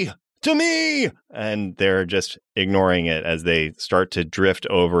me. And they're just ignoring it as they start to drift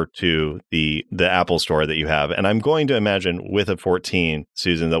over to the Apple store that you have. And I'm going to imagine with a 14,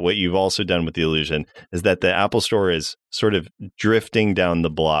 Susan, that what you've also done with the illusion is that the Apple store is sort of drifting down the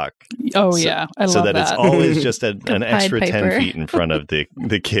block. Oh, yeah. I love that. So that it's always just an extra 10 feet in front of the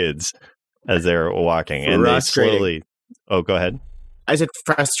kids as they're walking. And they slowly... Oh, go ahead. I said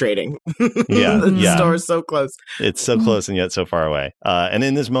frustrating. Yeah. The store is so close. It's so close and yet so far away. And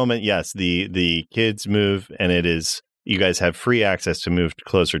in this moment, yes, the kids move, and it is, you guys have free access to move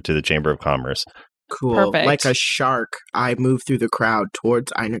closer to the Chamber of Commerce. Cool. Perfect. Like a shark, I move through the crowd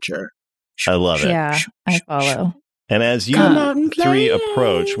towards Einejar. I love it. Yeah, I follow. And as you three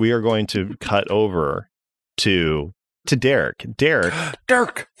approach, we are going to cut over to Derek. Derek!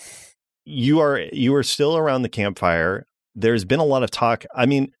 You are still around the campfire. There's been a lot of talk. I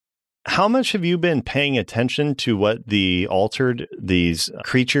mean, how much have you been paying attention to what these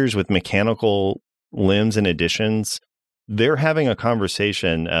creatures with mechanical limbs and additions? They're having a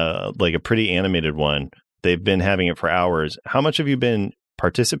conversation, like a pretty animated one. They've been having it for hours. How much have you been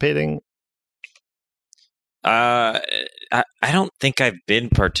participating? I don't think I've been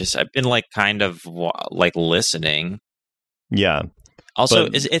I've been kind of listening. Yeah. Also,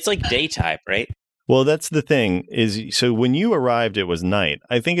 it's like daytime, right? Well, that's the thing is, so when you arrived, it was night.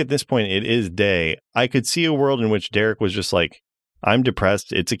 I think at this point it is day. I could see a world in which Derek was just like, I'm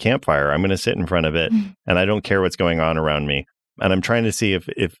depressed. It's a campfire. I'm going to sit in front of it and I don't care what's going on around me. And I'm trying to see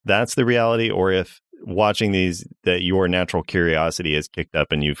if that's the reality or if watching these, that your natural curiosity has kicked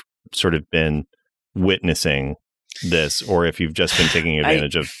up and you've sort of been witnessing this, or if you've just been taking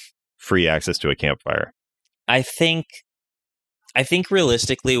advantage of free access to a campfire. I think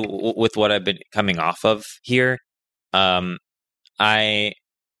realistically, with what I've been coming off of here, I'm like,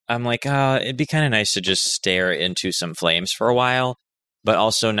 it'd be kind of nice to just stare into some flames for a while. But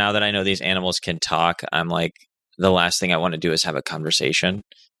also now that I know these animals can talk, I'm like, the last thing I want to do is have a conversation.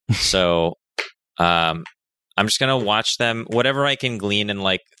 So I'm just going to watch them, whatever I can glean in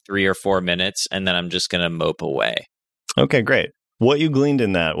like 3 or 4 minutes, and then I'm just going to mope away. Okay, great. What you gleaned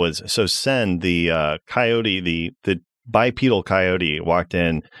in that was, so Sen, the coyote, the bipedal coyote, walked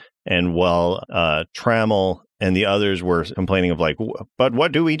in, and while Trammell and the others were complaining of like, but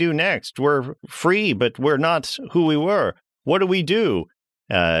what do we do next? We're free, but we're not who we were. What do we do?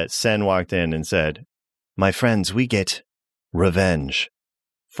 Sen walked in and said, my friends, we get revenge.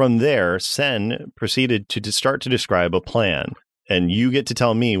 From there, Sen proceeded to start to describe a plan, and you get to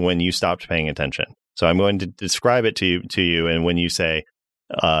tell me when you stopped paying attention. So I'm going to describe it to you, and when you say,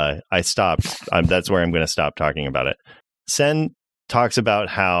 I stopped, that's where I'm going to stop talking about it. Sen talks about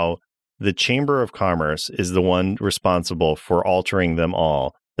how the Chamber of Commerce is the one responsible for altering them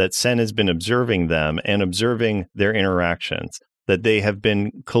all, that Sen has been observing them and observing their interactions, that they have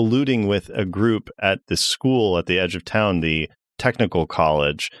been colluding with a group at the school at the edge of town, the technical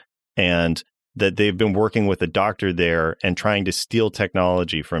college, and that they've been working with a doctor there and trying to steal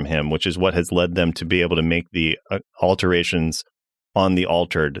technology from him, which is what has led them to be able to make the alterations on the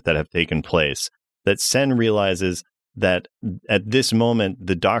altered that have taken place. That Sen realizes that at this moment,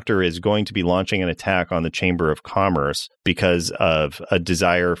 the doctor is going to be launching an attack on the Chamber of Commerce because of a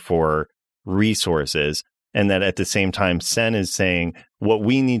desire for resources. And that at the same time, Sen is saying, what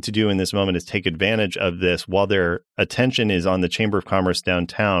we need to do in this moment is take advantage of this. While their attention is on the Chamber of Commerce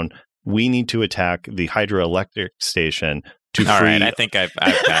downtown, we need to attack the hydroelectric station to All free... right, I think I'm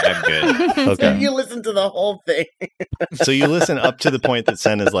good. Okay. So you listen to the whole thing. So you listen up to the point that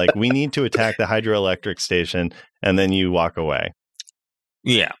Sen is like, we need to attack the hydroelectric station, and then you walk away.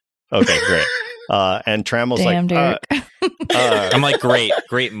 Yeah. Okay, great. And Trammell's Damn, like... I'm like,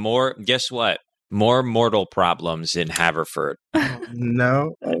 great. More, guess what? More mortal problems in Haverford.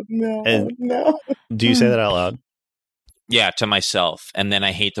 No. Do you say that out loud? Yeah, to myself. And then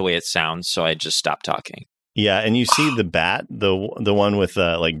I hate the way it sounds, so I just stop talking. Yeah, and you see the bat, the one with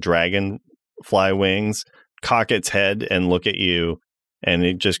like dragonfly wings, cock its head and look at you, and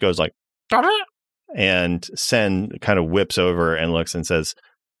it just goes like, and Sen kind of whips over and looks and says,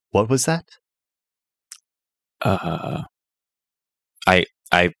 "What was that?" I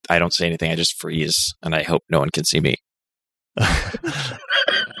don't say anything. I just freeze, and I hope no one can see me.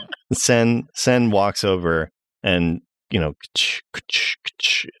 Sen walks over and,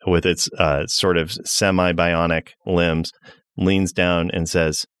 with its sort of semi-bionic limbs, leans down and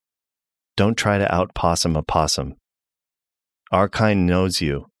says, "Don't try to out-possum a possum. Our kind knows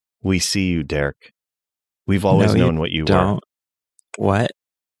you. We see you, Derek. We've always known what you were." What?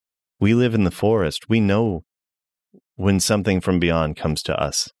 We live in the forest. We know when something from beyond comes to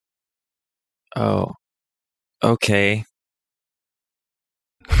us. Oh, okay.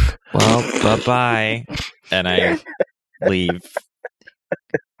 Well, bye-bye. And I leave.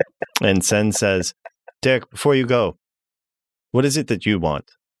 And Sen says, "Derek, before you go, what is it that you want?"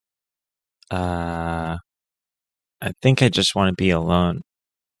 I think I just want to be alone.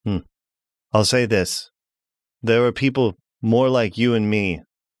 I'll say this. There are people more like you and me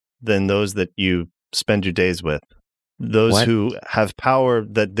than those that you spend your days with. Those who have power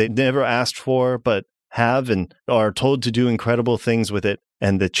that they never asked for, but have and are told to do incredible things with it.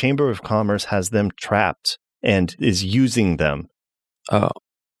 And the Chamber of Commerce has them trapped and is using them. Oh.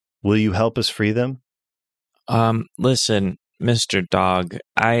 Will you help us free them? Listen, Mr. Dog,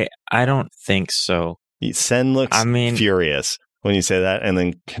 I don't think so. Sen looks furious when you say that and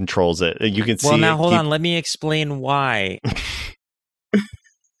then controls it. You can see. Well, now hold on. Let me explain why.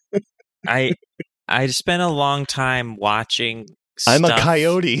 I spent a long time watching stuff. I'm a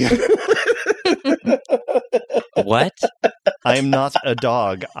coyote. What? I am not a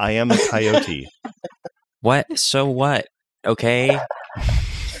dog. I am a coyote. What? So what? Okay.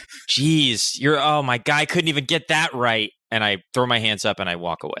 Jeez, oh my God, I couldn't even get that right. And I throw my hands up and I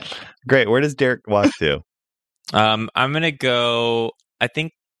walk away. Great. Where does Derek walk to? I'm going to go, I'm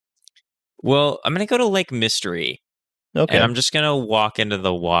going to go to Lake Mystery. Okay. And I'm just going to walk into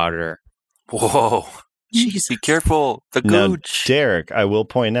the water Whoa. Jesus. Be careful. The Now, gooch. Derek, I will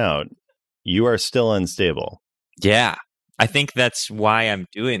point out, you are still unstable. Yeah. I think that's why I'm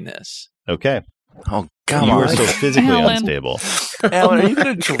doing this. Okay. Oh, come You on. are still physically Alan. unstable. Alan, are you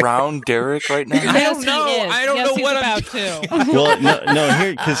going to drown Derek right now? I don't know. I don't know what I'm about to. Well, no,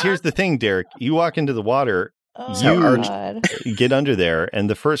 here's the thing, Derek. You walk into the water, you get under there, and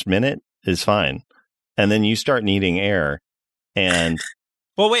the first minute is fine. And then you start needing air. And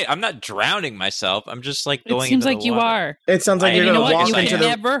Well, wait, I'm not drowning myself. I'm just like going. It seems into like the you water. are. It sounds like I- you're you know going to what? walk You You into can the...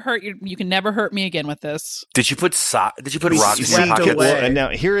 never hurt you can never hurt me again with this. Did you put rocks in your swept pockets? away. Now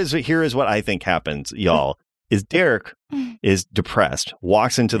here is what I think happens, y'all. Is Derek is depressed,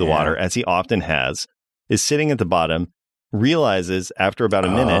 walks into the water as he often has, is sitting at the bottom, realizes after about a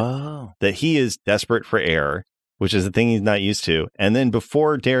minute that he is desperate for air, which is the thing he's not used to. And then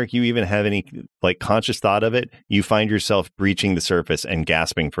before, Derek, you even have any like conscious thought of it, you find yourself breaching the surface and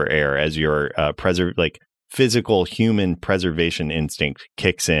gasping for air as your physical human preservation instinct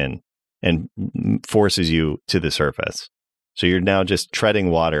kicks in and forces you to the surface. So you're now just treading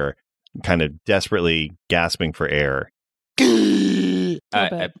water, kind of desperately gasping for air.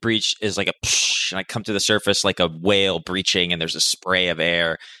 A breach is like a psh, and I come to the surface like a whale breaching, and there's a spray of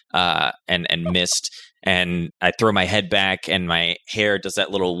air and mist, and I throw my head back, and my hair does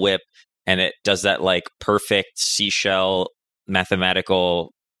that little whip, and it does that like perfect seashell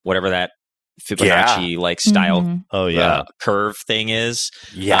mathematical whatever that Fibonacci like style Mm-hmm. Oh yeah. curve thing is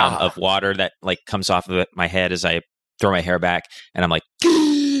of water that like comes off of my head as I throw my hair back, and I'm like,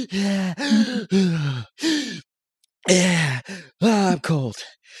 yeah, I'm cold.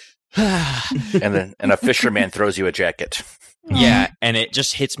 and a fisherman throws you a jacket. Yeah, and it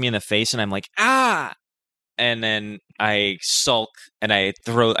just hits me in the face, and I'm like, ah! And then I sulk, and I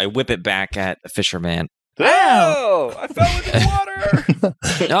whip it back at the fisherman. Oh, I fell into the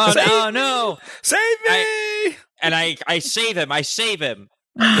water. No! Save me! I save him. I save him.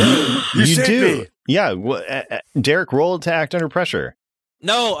 You saved do. me. Yeah. Derek, roll to act under pressure.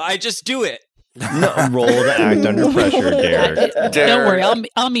 No, I just do it. No, roll to act under pressure, Derek. Don't worry,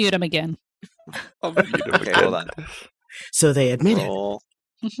 I'll mute him again. Okay, hold on. So they admit it. Roll.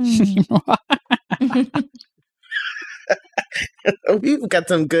 We've got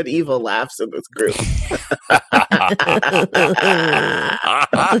some good evil laughs in this group.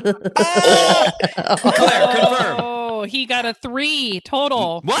 Claire, confirm. Oh, he got a 3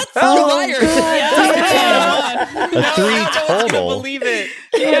 total. What? Oh, You liar! A 3 I can't total. believe it.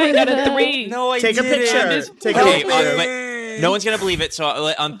 Yeah, he got a 3. No, I Take a didn't. picture. Take a Okay, picture. no one's gonna believe it. So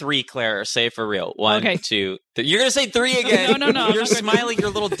on 3, Claire, say it for real. 1, Okay. 2, 3. You're gonna say 3 again. No. You're smiling your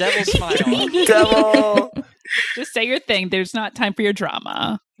little devil smile. Devil. Just say your thing. There's not time for your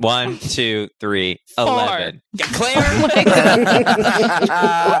drama. 1, 2, 3, 4. 11. Claire.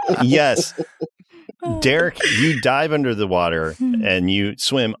 Yes. Derek, you dive under the water and you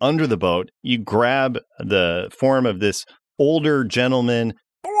swim under the boat. You grab the form of this older gentleman,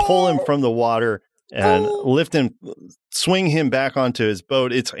 pull him from the water, and lift him, swing him back onto his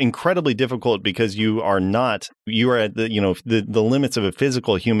boat. It's incredibly difficult because you are at the limits of a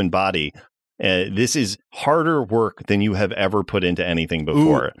physical human body. This is harder work than you have ever put into anything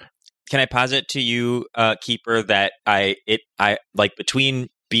before. Ooh. Can I posit to you, Keeper, that I like between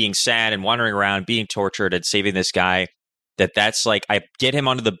being sad and wandering around, being tortured and saving this guy, that's like I get him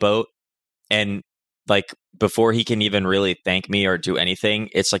onto the boat, and like before he can even really thank me or do anything,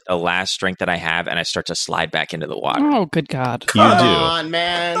 it's like the last strength that I have, and I start to slide back into the water. Oh, good God. You Come do. on,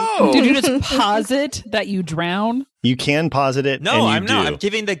 man. Did you just posit that you drown? You can posit it. No, and you I'm not. do. I'm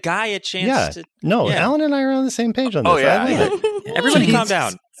giving the guy a chance Yeah. to. No, Yeah. Alan and I are on the same page on this. Oh, yeah. I love it. Everybody calm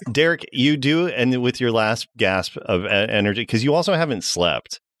down. Derek, you do, and with your last gasp of energy, because you also haven't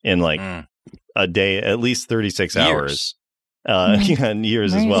slept in like a day, at least 36 hours. And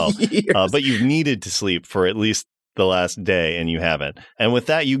years as well. But you've needed to sleep for at least the last day, and you haven't. And with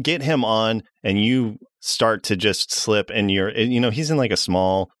that, you get him on, and you start to just slip, and he's in like a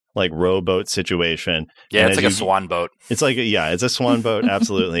small like rowboat situation. Yeah, And it's as like a swan boat. It's like, it's a swan boat,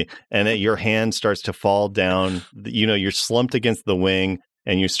 absolutely. And your hand starts to fall down. You're slumped against the wing,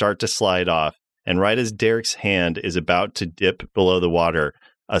 and you start to slide off. And right as Derek's hand is about to dip below the water,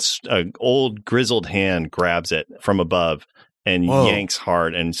 a old grizzled hand grabs it from above and yanks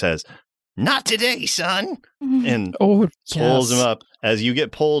hard and says, "Not today, son," and pulls him up as you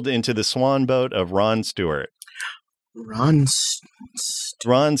get pulled into the swan boat of Ron Stewart. Ron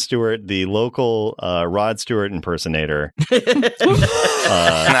Stewart, the local Rod Stewart impersonator.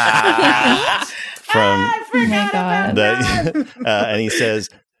 And he says,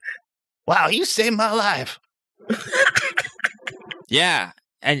 "Wow, you saved my life." Yeah,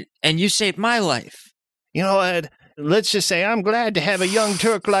 and you saved my life. You know what? Let's just say I'm glad to have a young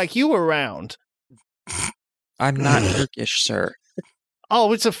Turk like you around. I'm not Turkish, sir.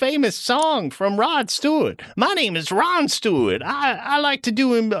 Oh, it's a famous song from Rod Stewart. My name is Ron Stewart. I like to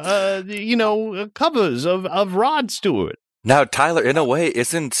do covers of Rod Stewart. Now, Tyler, in a way,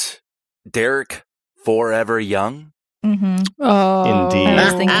 isn't Derek forever young? Mm-hmm. Oh, Indeed. I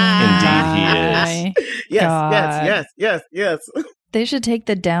was thinking Indeed he is. Yes. they should take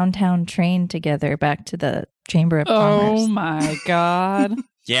the downtown train together back to the Chamber of Commerce. Oh my God.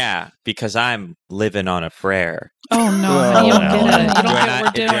 Yeah, because I'm living on a prayer. Oh no, Well, you don't Alan. get it. You don't Do I get not- what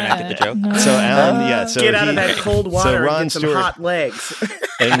we're do doing. I not get the joke? No. So Alan, Get out of that cold water and Ron get some Stewart- hot legs.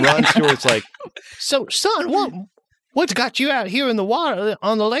 And Ron Stewart's like, so, son, what's got you out here in the water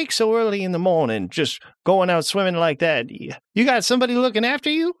on the lake so early in the morning, just going out swimming like that? You got somebody looking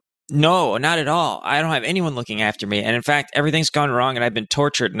after you? No, not at all. I don't have anyone looking after me. And in fact, everything's gone wrong and I've been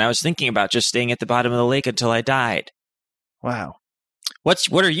tortured. And I was thinking about just staying at the bottom of the lake until I died. Wow.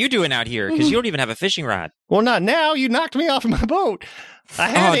 What are you doing out here? Because you don't even have a fishing rod. Well, not now. You knocked me off my boat. I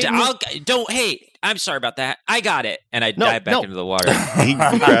had it. Hey, I'm sorry about that. I got it. And I dive back into the water. He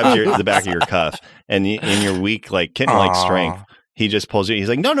grabs the back of your cuff, and in your weak, like kitten-like strength, he just pulls you. He's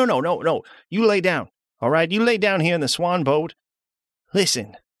like, no. You lay down. All right? You lay down here in the swan boat.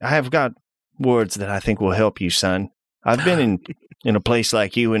 Listen, I have got words that I think will help you, son. I've been in a place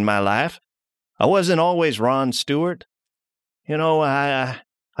like you in my life. I wasn't always Ron Stewart. You know, I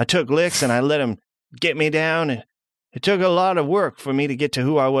took licks and I let him get me down. And it took a lot of work for me to get to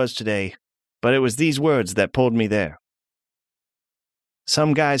who I was today, but it was these words that pulled me there.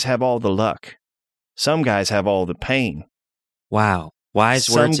 Some guys have all the luck. Some guys have all the pain. Wow. Wise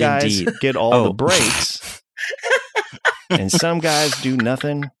Some words guys indeed. get all the breaks. And some guys do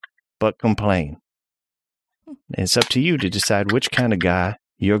nothing but complain. It's up to you to decide which kind of guy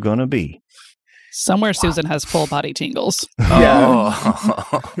you're going to be. Somewhere Susan has full body tingles.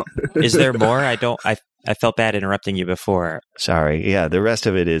 Oh. Is there more? I felt bad interrupting you before. Sorry. Yeah, the rest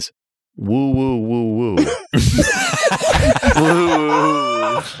of it is woo, woo, woo, woo.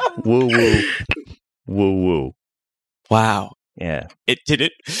 Woo. Woo, woo, woo, woo. Wow. Yeah. It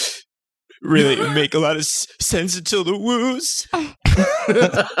didn't really make a lot of sense until the woos.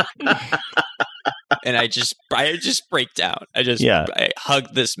 And I just break down. I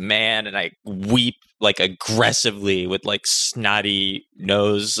hug this man and I weep like aggressively with like snotty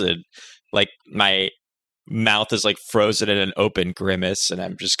nose and like my mouth is like frozen in an open grimace and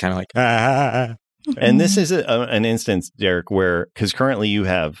I'm just kind of like ah. And this is an instance, Derek, where because currently you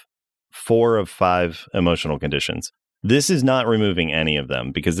have 4 of 5 emotional conditions. This is not removing any of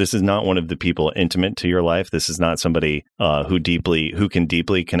them because this is not one of the people intimate to your life. This is not somebody who can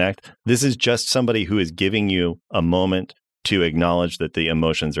deeply connect. This is just somebody who is giving you a moment to acknowledge that the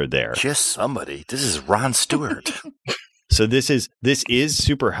emotions are there. Just somebody. This is Ron Stewart. So this is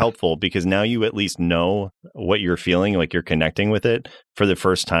super helpful because now you at least know what you're feeling, like you're connecting with it for the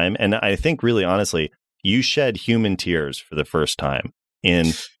first time. And I think really honestly, you shed human tears for the first time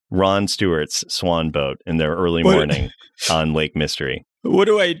in Ron Stewart's swan boat in their early morning on Lake Mystery. What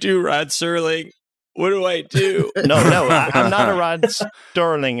do I do, Rod Serling? What do I do? No, I'm not a Rod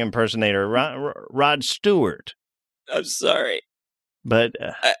Sterling impersonator. Rod Stewart. I'm sorry. But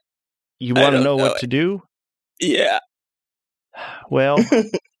you want to know what to do? Yeah. Well,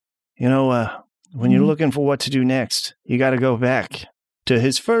 when you're looking for what to do next, you got to go back to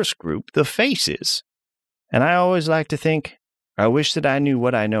his first group, the Faces. And I always like to think, I wish that I knew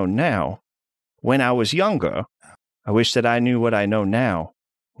what I know now when I was younger. I wish that I knew what I know now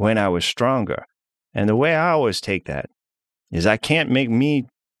when I was stronger. And the way I always take that is I can't make me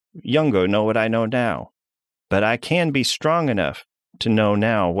younger know what I know now, but I can be strong enough to know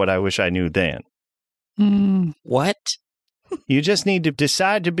now what I wish I knew then. What? You just need to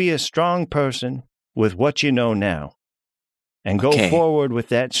decide to be a strong person with what you know now and go forward with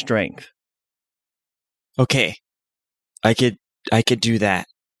that strength. Okay. I could do that.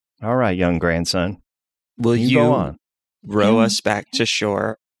 All right, young grandson. Will you go on? Row us back to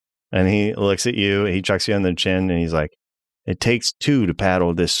shore? And he looks at you, he chucks you on the chin, and he's like, it takes 2 to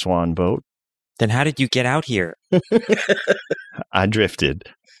paddle this swan boat. Then how did you get out here? I drifted.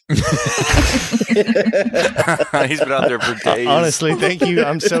 He's been out there for days. Honestly, thank you.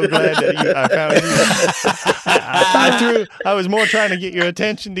 I'm so glad that I found you. I was more trying to get your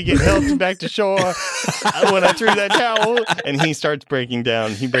attention to get helped back to shore when I threw that towel. And he starts breaking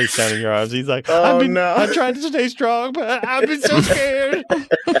down. He breaks down in your arms. He's like, I'm trying to stay strong, but I've been so scared.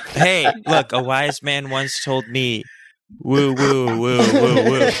 Hey, look, a wise man once told me, woo, woo, woo, woo,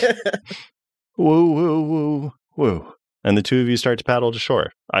 woo. Woo, woo, woo, woo. And the two of you start to paddle to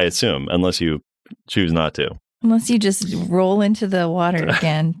shore, I assume, unless you choose not to. Unless you just roll into the water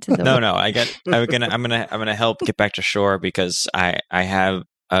again. No. I'm gonna help get back to shore because I have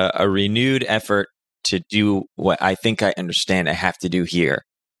a renewed effort to do what I think I understand I have to do here,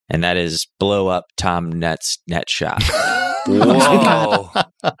 and that is blow up Tom Nutt's net shop. Whoa!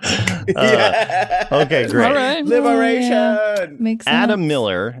 Okay, great. All right. Liberation. Yeah. Makes sense. Adam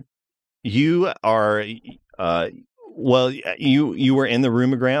Miller, you are. You were in the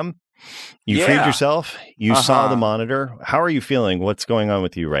roomogram. You freed yourself. You saw the monitor. How are you feeling? What's going on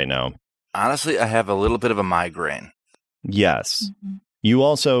with you right now? Honestly, I have a little bit of a migraine. Yes. Mm-hmm. You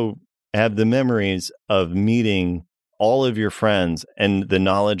also have the memories of meeting all of your friends and the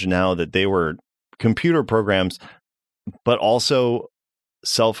knowledge now that they were computer programs, but also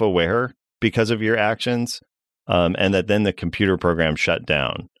self-aware because of your actions, and that then the computer program shut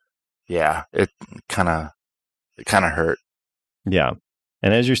down. Yeah, it kind of hurt. Yeah.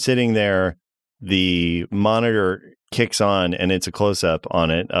 And as you're sitting there, the monitor kicks on and it's a close-up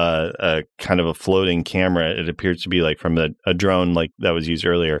on it, a kind of a floating camera. It appears to be like from a drone like that was used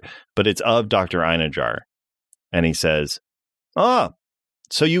earlier, but it's of Dr. Einejar. And he says, "Oh,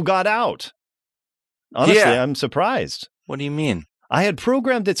 so you got out." Honestly, I'm surprised. What do you mean? I had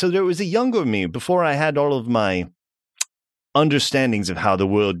programmed it so there was a younger me before I had all of my understandings of how the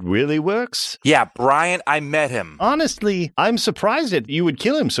world really works. Yeah, Brian, I met him. Honestly, I'm surprised that you would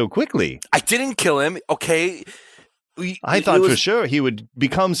kill him so quickly. I didn't kill him, okay? I thought for sure he would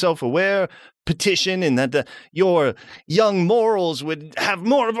become self-aware, petition, and that your young morals would have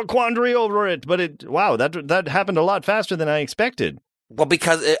more of a quandary over it. But that happened a lot faster than I expected. Well,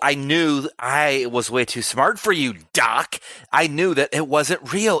 because I knew I was way too smart for you, Doc. I knew that it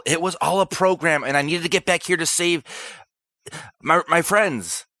wasn't real. It was all a program, and I needed to get back here to save my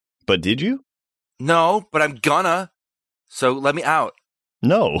friends. But did you? No, but I'm gonna. So let me out.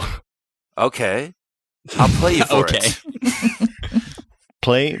 No. Okay. I'll play you for it.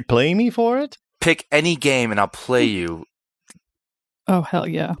 Play me for it? Pick any game and I'll play you. Oh, hell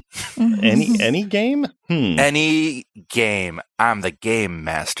yeah. Any game? Any game. I'm the game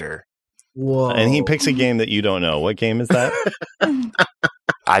master. Whoa. And he picks a game that you don't know. What game is that?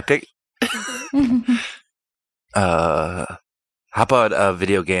 I pick... how about a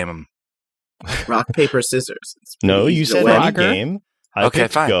video game? Rock, paper, scissors. No, you said any Rocker. game. I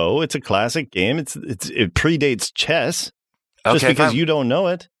picked fine. Go. It's a classic game. It predates chess. Just Okay, because fine. you don't know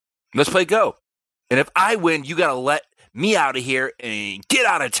it. Let's play Go. And if I win, you gotta let me out of here and get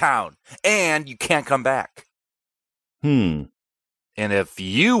out of town. And you can't come back. And if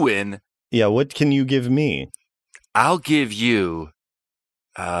you win... Yeah, what can you give me? I'll give you...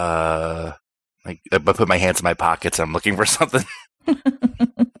 I put my hands in my pockets. I'm looking for something.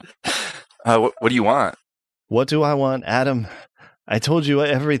 What do you want? What do I want, Adam? I told you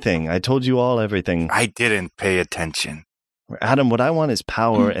everything. I told you all everything. I didn't pay attention. Adam, what I want is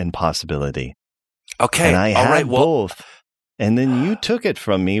power and possibility. Okay, and I all had right, both. And then you took it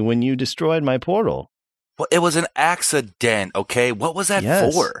from me when you destroyed my portal. Well, it was an accident, okay? What was that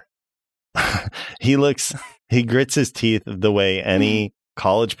for? He grits his teeth the way any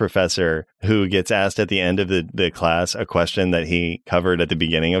college professor who gets asked at the end of the class a question that he covered at the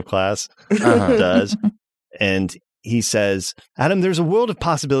beginning of class does. And he says, Adam, there's a world of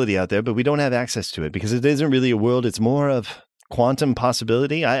possibility out there, but we don't have access to it because it isn't really a world. It's more of quantum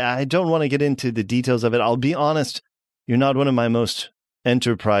possibility. I don't want to get into the details of it. I'll be honest. You're not one of my most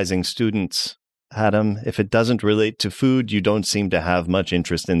enterprising students, Adam. If it doesn't relate to food, you don't seem to have much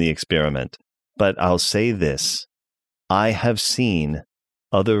interest in the experiment. But I'll say this. I have seen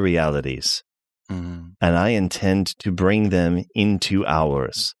other realities, and I intend to bring them into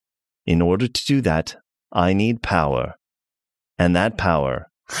ours. In order to do that, I need power. And that power...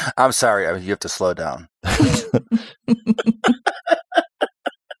 I'm sorry, you have to slow down.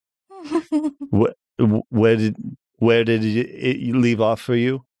 Where did it leave off for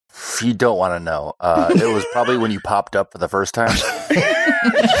you? You don't want to know. It was probably when you popped up for the first time.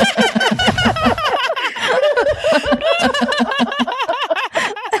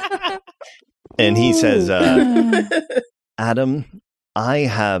 And he says, Adam, I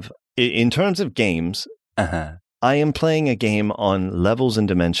have, in terms of games, I am playing a game on levels and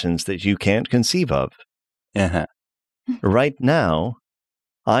dimensions that you can't conceive of. Right now,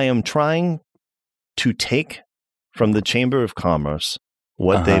 I am trying to take from the Chamber of Commerce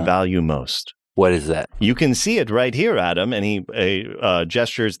what they value most. What is that? You can see it right here, Adam. And he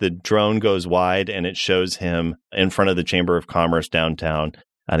gestures, the drone goes wide and it shows him in front of the Chamber of Commerce downtown.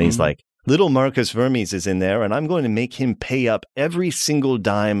 And he's like, little Marcus Vermes is in there, and I'm going to make him pay up every single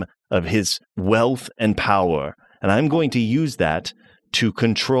dime of his wealth and power. and I'm going to use that to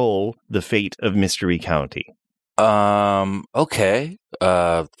control the fate of Mystery County. Okay.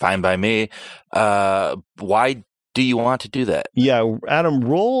 Fine by me. Why do you want to do that? Yeah, Adam,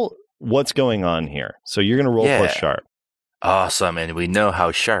 roll what's going on here. So you're going to roll plus sharp. Awesome, and we know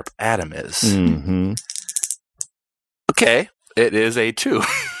how sharp Adam is. Mm-hmm. Okay, it is a 2.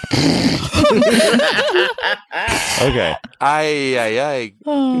 Okay.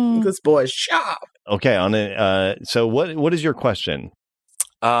 This boy's sharp. Okay, so what is your question?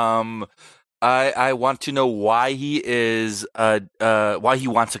 I want to know why he is why he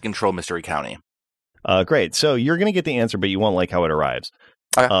wants to control Mystery County. Great. So you're going to get the answer, but you won't like how it arrives.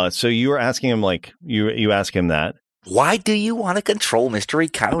 So you are asking him you ask him that. Why do you want to control Mystery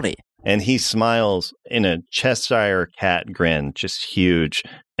County? And he smiles in a Cheshire cat grin, just huge.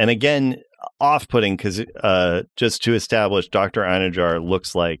 And again, off-putting because just to establish, Dr. Einejar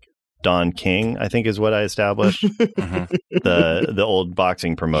looks like Don King, I think is what I established. the old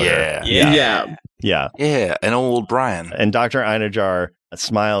boxing promoter. Yeah, an old Brian. And Dr. Einejar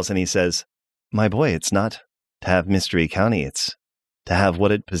smiles and he says, "My boy, it's not to have Mystery County, it's to have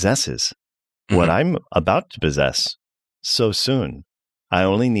what it possesses. What I'm about to possess so soon. I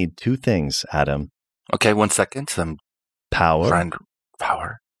only need 2 things, Adam." Okay, 1 second. Power.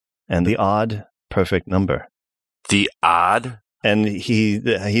 Power. And the odd perfect number. The odd? And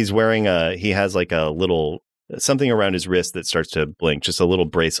he's wearing he has like a little, something around his wrist that starts to blink, just a little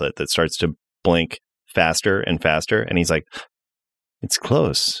bracelet that starts to blink faster and faster. And he's like, "It's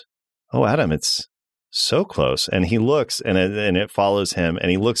close. Oh, Adam, it's so close." And he looks and it follows him and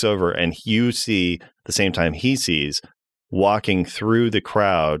he looks over and you see the same time he sees walking through the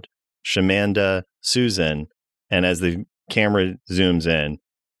crowd, Shamanda, Susan, and as the camera zooms in,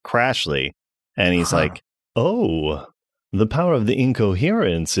 Crashly, and he's like, "Oh, the power of the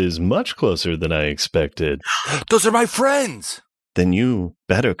incoherence is much closer than I expected." Those are my friends. Then you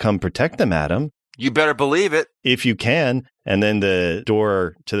better come protect them, Adam. You better believe it. If you can. And then the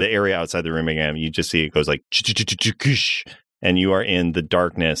door to the area outside the room again, you just see it goes like, and you are in the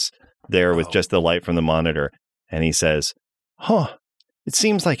darkness there with just the light from the monitor. And he says, "It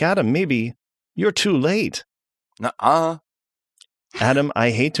seems like, Adam, maybe you're too late." Nuh-uh. Adam,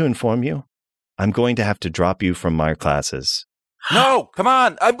 I hate to inform you, I'm going to have to drop you from my classes. No, come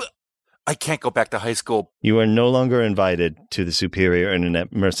on. I can't go back to high school. You are no longer invited to the Superior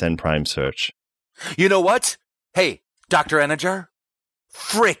Internet Mersenne Prime search. You know what? Hey, Dr. Einejar,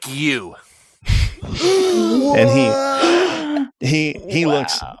 frick you. And he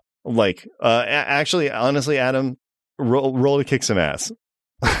looks like, actually, honestly, Adam, roll to kick some ass.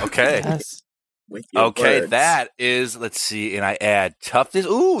 Okay. Yes. Okay, words. that is, let's see, and I add toughness.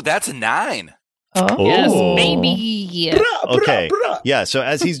 Ooh, that's a 9. Oh, Yes, baby. Okay. Yeah. So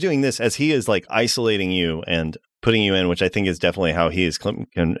as he's doing this, as he is like isolating you and putting you in, which I think is definitely how he is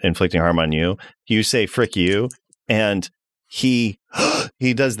inflicting harm on you, you say, "Frick you." And he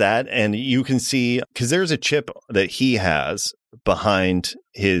does that. And you can see, because there's a chip that he has behind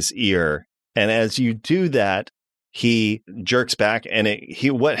his ear. And as you do that, he jerks back and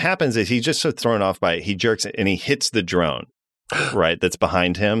what happens is he's just so thrown off by it. He jerks and he hits the drone. Right, that's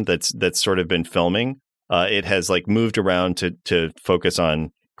behind him. That's sort of been filming. It has like moved around to focus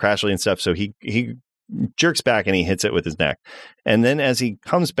on Crashly and stuff. So he jerks back and he hits it with his neck. And then as he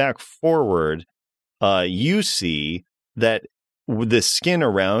comes back forward, you see that the skin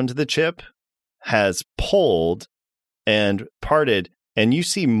around the chip has pulled and parted, and you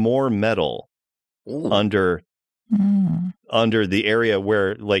see more metal under the area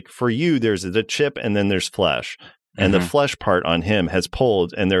where, like, for you, there's the chip and then there's flesh. And the flesh part on him has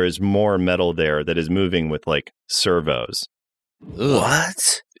pulled, and there is more metal there that is moving with, like, servos.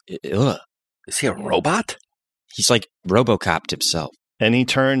 What? Ugh. Is he a robot? He's like RoboCop himself. And he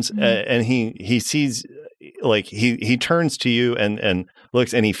turns, and he sees, like, he turns to you and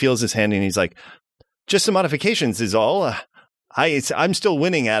looks, and he feels his hand, and he's like, "Just some modifications is all. I'm still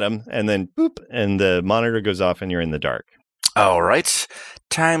winning, Adam." And then, boop, and the monitor goes off, and you're in the dark. All right.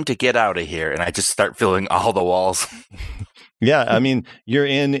 Time to get out of here. And I just start filling all the walls. Yeah, I mean,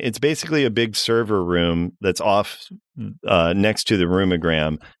 it's basically a big server room that's off next to the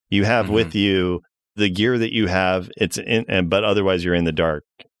roomogram. You have with you the gear that you have, but otherwise you're in the dark.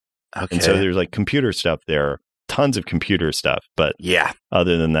 Okay. And so there's like computer stuff there, tons of computer stuff, but yeah,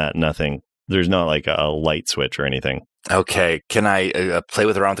 other than that, nothing. There's not like a light switch or anything. Okay. Can I play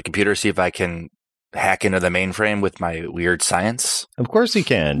around with the computer, see if I can hack into the mainframe with my weird science? Of course you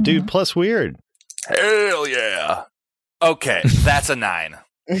can. Dude, plus weird. Hell yeah. Okay, that's a 9.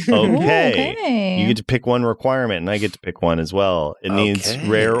 Okay. You get to pick one requirement, and I get to pick one as well. It needs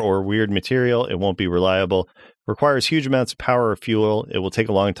rare or weird material. It won't be reliable. requires huge amounts of power or fuel. It will take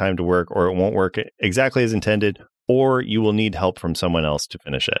a long time to work, or it won't work exactly as intended, or you will need help from someone else to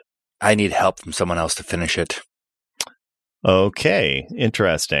finish it. I need help from someone else to finish it. Okay,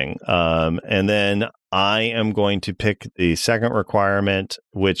 interesting. And then I am going to pick the second requirement,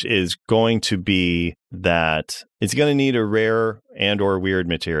 which is going to be that it's going to need a rare and or weird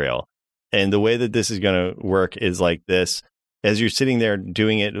material. And the way that this is going to work is like this. As you're sitting there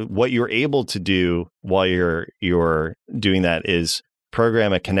doing it, what you're able to do while you're doing that is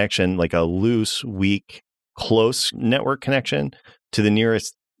program a connection, like a loose, weak, close network connection to the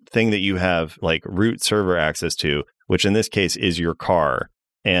nearest thing that you have like root server access to, which in this case is your car.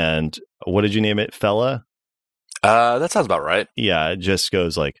 And what did you name it? Fella? That sounds about right. Yeah, it just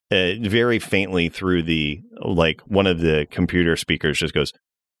goes like very faintly through the, like one of the computer speakers just goes,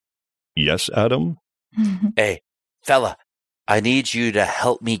 "Yes, Adam?" Hey, Fella, I need you to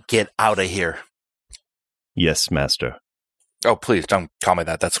help me get out of here. Yes, master. Oh, please don't call me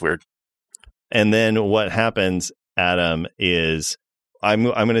that. That's weird. And then what happens, Adam, is I'm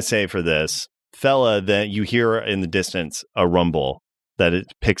going to say for this, Fella, that you hear in the distance a rumble, that it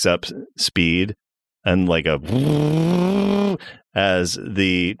picks up speed and like a as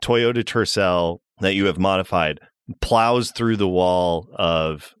the Toyota Tercel that you have modified plows through the wall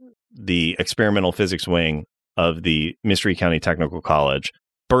of the experimental physics wing of the Mystery County Technical College,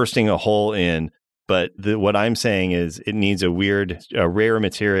 bursting a hole in. But what I'm saying is it needs a rare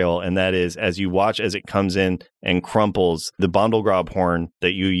material, and that is, as you watch as it comes in and crumples, the Bondelgrob horn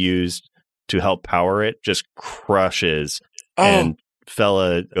that you used to help power it just crushes, and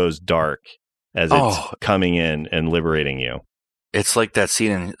Fella goes dark as it's coming in and liberating you. It's like that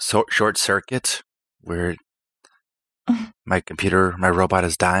scene in Short Circuit where my robot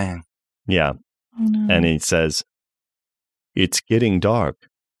is dying. Yeah. Oh, no. And he says, "It's getting dark."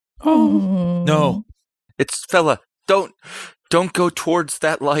 Oh no! It's Fella. Don't go towards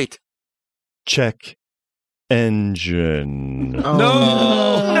that light. Check engine. Oh.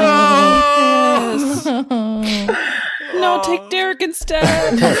 No! No, take Derek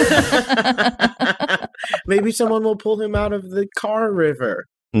instead. Maybe someone will pull him out of the car river.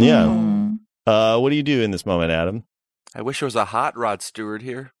 Yeah. What do you do in this moment, Adam? I wish there was a hot rod steward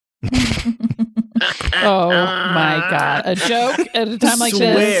here. Oh my God! A joke at a time like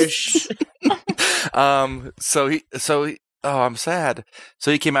this. I'm sad.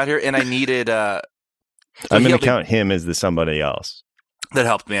 So he came out here, and I needed. I'm going to count him as the somebody else that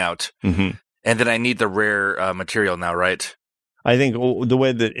helped me out, and then I need the rare material now, right? I think the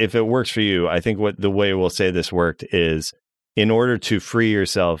way that if it works for you, I think the way we'll say this worked is in order to free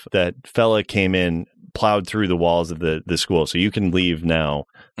yourself. That Fella came in, plowed through the walls of the school, so you can leave now.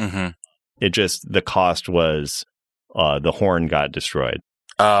 Mm-hmm. It just, the cost was the horn got destroyed.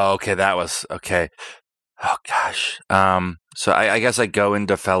 Oh, okay. That was okay. Oh gosh. So I guess I go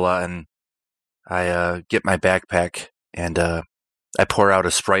into Fella and I get my backpack and I pour out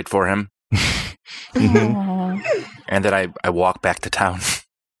a Sprite for him. And then I walk back to town.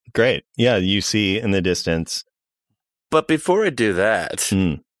 Great. Yeah, you see in the distance. But before I do that,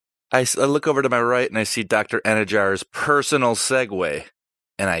 I look over to my right and I see Dr. Anajar's personal Segway.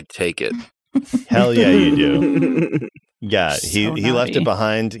 And I take it. Hell yeah, you do. Yeah, he left it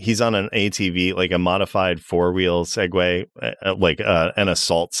behind. He's on an ATV, like a modified 4-wheel Segway, like an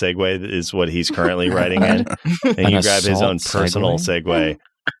assault Segway is what he's currently riding in. And you grab his own personal Segway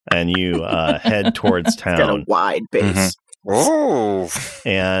and you head towards town. It's got a wide base. Mm-hmm. Oh.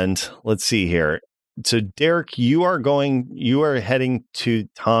 And let's see here. So Derek, you are heading to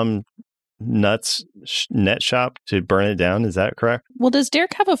Tom Nuts net shop to burn it down. Is that correct? Well, does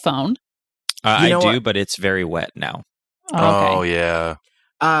Derek have a phone? I do, but it's very wet now. Oh yeah.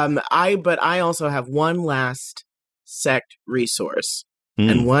 But I also have one last sect resource.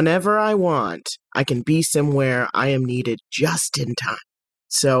 And whenever I want, I can be somewhere I am needed just in time.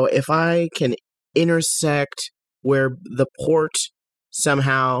 So if I can intersect where the port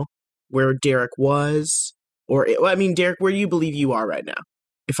somehow where Derek was, Derek, where you believe you are right now,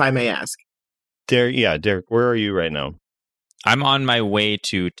 if I may ask. Derek, where are you right now? I'm on my way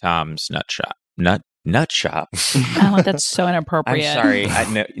to Tom's nut shop. Nut shop. Oh, that's so inappropriate. I'm sorry.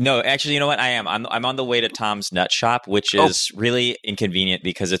 No, actually, you know what? I am. I'm on the way to Tom's nut shop, which is really inconvenient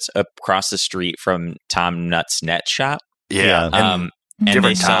because it's across the street from Tom Nuts Net Shop. Yeah. And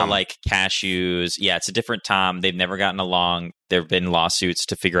they sell like cashews. Yeah, it's a different Tom. They've never gotten along. There have been lawsuits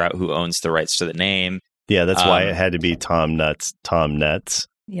to figure out who owns the rights to the name. Yeah, that's why it had to be Tom Nuts, Tom Nets.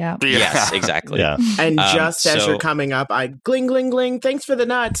 Yeah. Yes, exactly. Yeah. And just as you're coming up, I gling, gling, gling. Thanks for the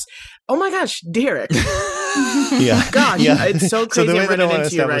nuts. Oh my gosh, Derek. Yeah. Gosh, it's so crazy. So the way I'm running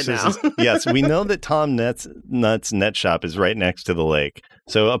into you right now. Yes, we know that Tom Nuts Net Shop is right next to the lake.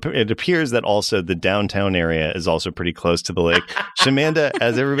 So it appears that also the downtown area is also pretty close to the lake. Shamanda,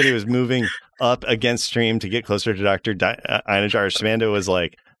 as everybody was moving up against stream to get closer to Dr. Einajar, Shamanda was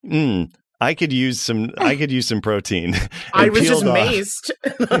like, I could use some protein. I was just mazed.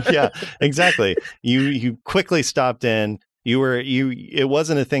 Yeah, exactly. You quickly stopped in. It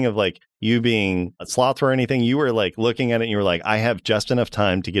wasn't a thing of like you being a sloth or anything. You were like looking at it and you were like, I have just enough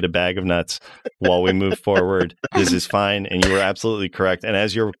time to get a bag of nuts while we move forward. This is fine. And you were absolutely correct. And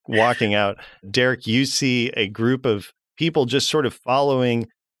as you're walking out, Derek, you see a group of people just sort of following.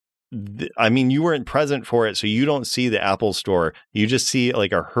 You weren't present for it, so you don't see the Apple store. You just see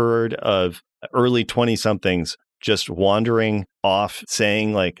like a herd of early 20-somethings just wandering off,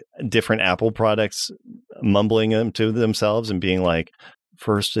 saying like different Apple products, mumbling them to themselves and being like,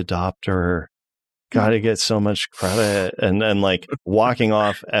 first adopter, gotta get so much credit. And like walking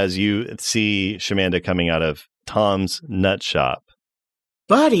off as you see Shamanda coming out of Tom's Nut Shop.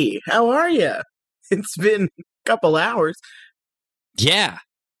 Buddy, how are you? It's been a couple hours. Yeah.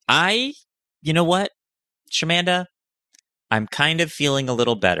 You know what, Shamanda? I'm kind of feeling a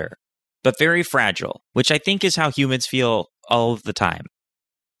little better, but very fragile, which I think is how humans feel all of the time.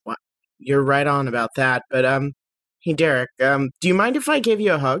 Well, you're right on about that, but hey, Derek, do you mind if I give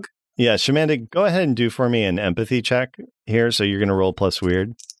you a hug? Yeah, Shamanda, go ahead and do for me an empathy check here, so you're going to roll plus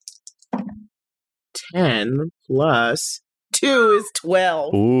weird. 10 plus 2 is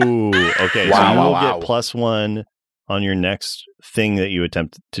 12. Ooh, okay, so you will get plus 1 on your next thing that you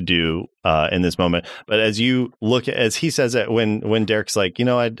attempt to do in this moment. But as you look, as he says it, when Derek's like,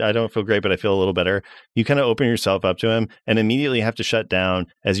 I don't feel great, but I feel a little better, you kind of open yourself up to him and immediately have to shut down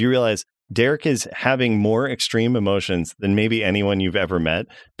as you realize Derek is having more extreme emotions than maybe anyone you've ever met,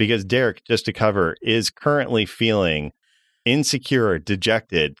 because Derek, just to cover, is currently feeling insecure,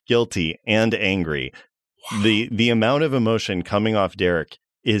 dejected, guilty, and angry. The amount of emotion coming off Derek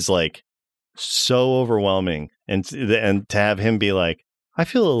is like so overwhelming, and to have him be like, I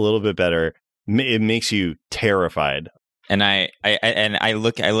feel a little bit better, it makes you terrified. And I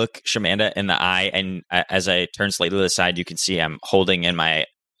look Shamanda in the eye, and as I turn slightly to the side, you can see I'm holding in my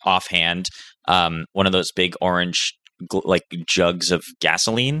offhand one of those big orange like jugs of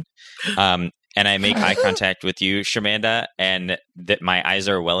gasoline, and I make eye contact with you, Shamanda, and that my eyes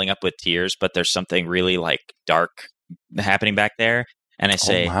are welling up with tears, but there's something really like dark happening back there. And I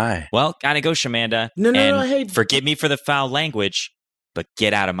say, well, gotta go, Shamanda. No, hey. Forgive me for the foul language, but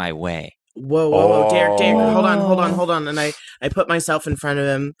get out of my way. Whoa, Derek, hold on. And I put myself in front of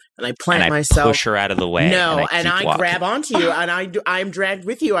him, and I plant myself. Push her out of the way. No, and I grab onto you, and I'm dragged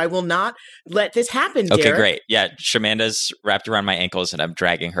with you. I will not let this happen, Derek. Okay, great. Yeah, Shamanda's wrapped around my ankles, and I'm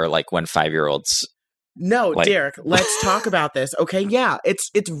dragging her like when 5-year-olds. No, Derek, let's talk about this. Okay, yeah, it's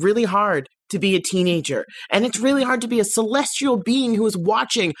really hard to be a teenager, and it's really hard to be a celestial being who is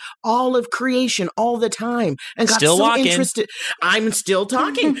watching all of creation all the time and got still so walking. Interested. I'm still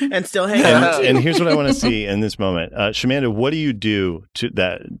talking and still hanging on. And here's what I want to see in this moment, Shamanda. What do you do to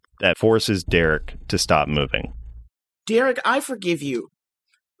that forces Derek to stop moving? Derek, I forgive you.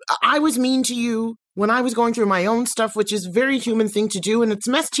 I was mean to you when I was going through my own stuff, which is a very human thing to do, and it's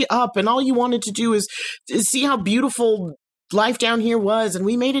messed you up, and all you wanted to do is see how beautiful life down here was, and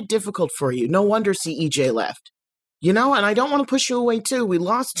we made it difficult for you. No wonder CEJ left. And I don't want to push you away too. We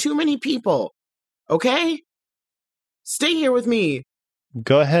lost too many people. Okay? Stay here with me.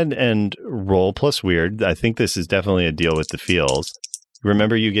 Go ahead and roll plus weird. I think this is definitely a deal with the feels.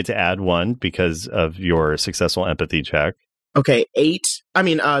 Remember, you get to add 1 because of your successful empathy check. Okay, 8.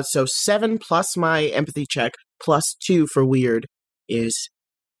 So 7 plus my empathy check plus 2 for weird is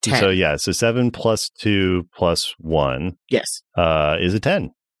 10. So 7 plus 2 plus 1 yes, is a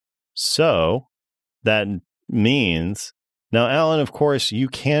 10. So that means, now, Alan, of course, you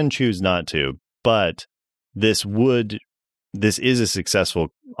can choose not to, but this is a successful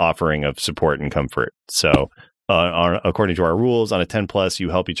offering of support and comfort. So according to our rules, on a 10 plus, you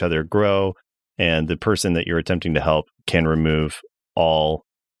help each other grow, and the person that you're attempting to help can remove all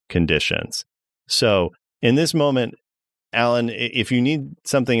conditions. So in this moment, Alan, if you need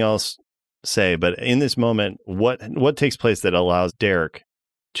something else, say, but in this moment, what takes place that allows Derek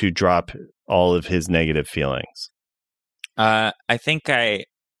to drop all of his negative feelings? I think I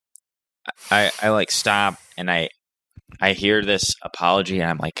like stop, and I hear this apology, and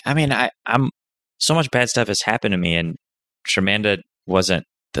I'm like, I'm so much bad stuff has happened to me, and Shamanda wasn't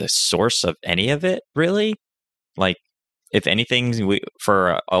the source of any of it, really. Like, if anything,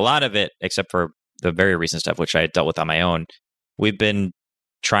 for a lot of it, except for the very recent stuff, which I dealt with on my own, we've been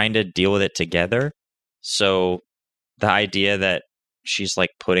trying to deal with it together. So the idea that she's like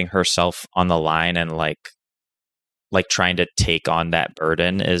putting herself on the line and like trying to take on that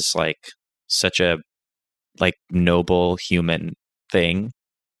burden is like such a like noble human thing.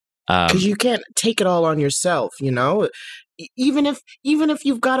 Because you can't take it all on yourself, you know? Even if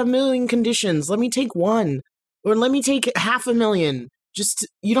you've got 1,000,000 conditions, let me take one. Or let me take 500,000. Just,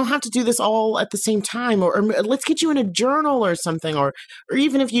 you don't have to do this all at the same time. Or let's get you in a journal or something. Or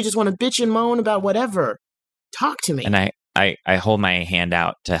even if you just want to bitch and moan about whatever. Talk to me. And I hold my hand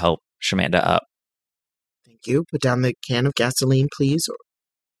out to help Shamanda up. Thank you. Put down the can of gasoline, please.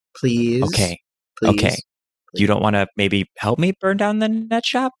 Please. Okay. Please. Okay. You don't want to maybe help me burn down the net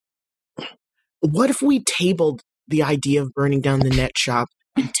shop? What if we tabled the idea of burning down the net shop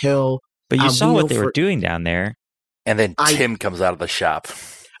until... But you saw what they were doing down there. And then Tim comes out of the shop.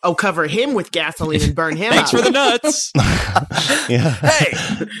 Oh, cover him with gasoline and burn him Thanks out. for the nuts. Yeah. Hey!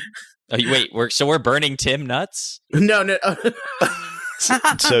 Oh, wait, we're burning Tim nuts? No.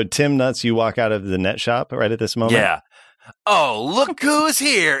 So Tim Nuts, you walk out of the net shop right at this moment? Yeah. Oh, look who's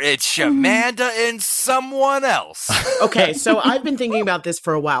here. It's Shamanda and someone else. Okay, so I've been thinking about this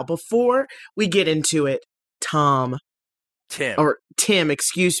for a while. Before we get into it, Tim,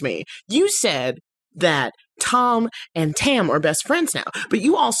 excuse me. You said that Tom and Tam are best friends now, but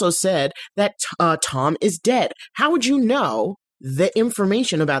you also said that Tom is dead. How would you know the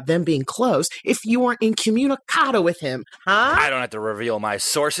information about them being close if you weren't incommunicado with him, huh? I don't have to reveal my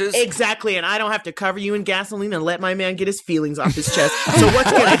sources. Exactly, and I don't have to cover you in gasoline and let my man get his feelings off his chest. So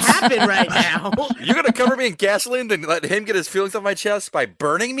what's going to happen right now? You're going to cover me in gasoline and let him get his feelings off my chest by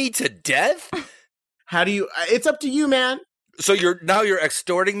burning me to death? How do you... It's up to you, man. So you're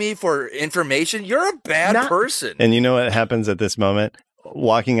extorting me for information? You're a bad person. And you know what happens at this moment?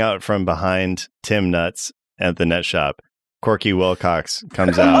 Walking out from behind Tim Nuts at the net shop, Corky Wilcox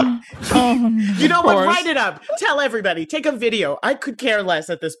comes out. You know what? Write it up. Tell everybody. Take a video. I could care less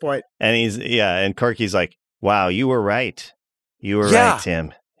at this point. And and Corky's like, wow, you were right. You were right,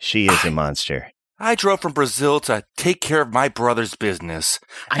 Tim. She is a monster. I drove from Brazil to take care of my brother's business.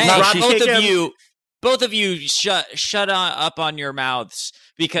 Both of you shut up on your mouths,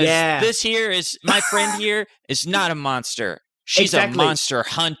 because this here is my friend here is not a monster. She's a monster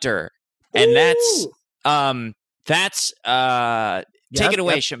hunter. And that's take it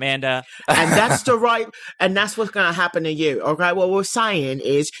away, Shamanda. And that's that's what's gonna happen to you. Okay, what we're saying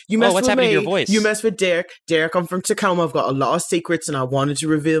is you mess with happening me, to your voice? You mess with Derek. Derek, I'm from Tacoma. I've got a lot of secrets and I wanted to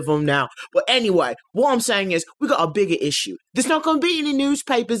reveal them now. But anyway, what I'm saying is we got a bigger issue. There's not gonna be any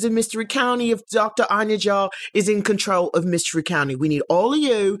newspapers in Mystery County if Dr. Anyajal is in control of Mystery County. We need all of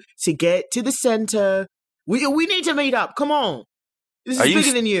you to get to the center. We need to meet up. Come on. This is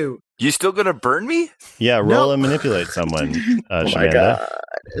bigger than you. You still gonna burn me? Yeah, roll and manipulate someone. Oh my God.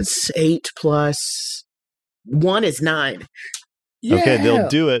 It's 8 plus 1 is 9. Yeah. Okay, they'll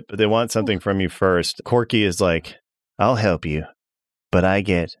do it, but they want something from you first. Corky is like, I'll help you, but I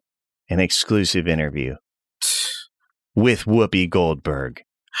get an exclusive interview with Whoopi Goldberg.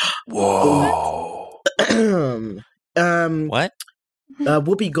 Whoa. What?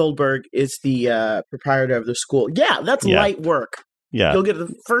 Whoopi Goldberg is the proprietor of the school. Yeah, that's light work. Yeah. You'll get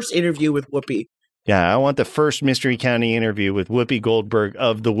the first interview with Whoopi. Yeah, I want the first Mystery County interview with Whoopi Goldberg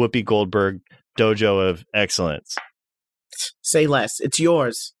of the Whoopi Goldberg Dojo of Excellence. Say less. It's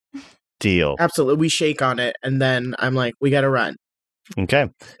yours. Deal. Absolutely. We shake on it, and then I'm like, we got to run. Okay.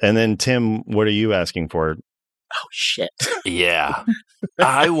 And then, Tim, what are you asking for? Oh, shit. Yeah.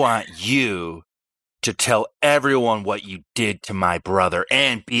 I want you to tell everyone what you did to my brother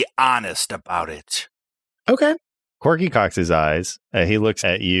and be honest about it. Okay. Corky cocks his eyes. He looks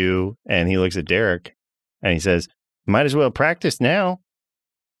at you and he looks at Derek and he says, might as well practice now.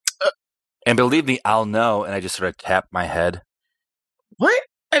 And believe me, I'll know. And I just sort of tap my head. What?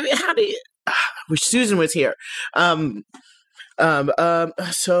 I mean, how do you... I wish Susan was here.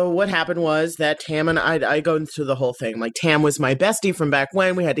 So what happened was that Tam and I go into the whole thing. Like, Tam was my bestie from back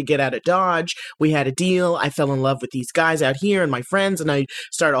when. We had to get out of Dodge. We had a deal. I fell in love with these guys out here and my friends, and I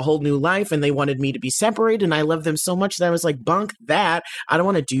started a whole new life, and they wanted me to be separated, and I loved them so much that I was like, bunk that. I don't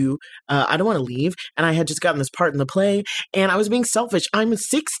want to leave. And I had just gotten this part in the play, and I was being selfish. I'm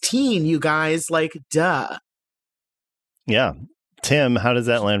 16, you guys. Like, duh. Yeah. Tim, how does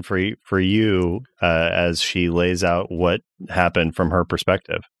that land for you as she lays out what happened from her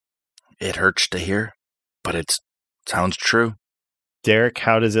perspective? It hurts to hear, but it sounds true. Derek,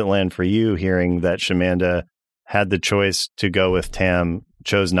 how does it land for you hearing that Shamanda had the choice to go with Tam,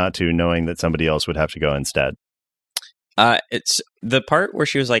 chose not to, knowing that somebody else would have to go instead? It's the part where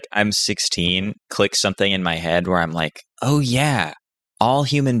she was like, I'm 16, clicked something in my head where I'm like, oh yeah, all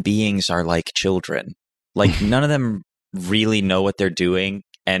human beings are like children. like none of them really know what they're doing,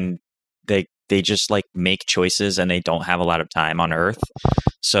 and they just like make choices, and they don't have a lot of time on Earth.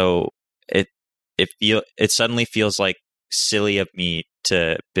 So it suddenly feels like silly of me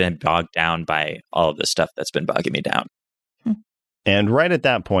to been bogged down by all of the stuff that's been bogging me down. And right at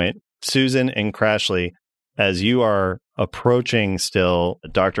that point, Susan and Crashly, as you are approaching still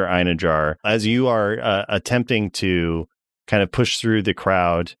Dr. Einiger, as you are attempting to kind of push through the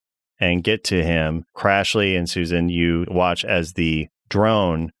crowd and get to him, Crashly and Susan, you watch as the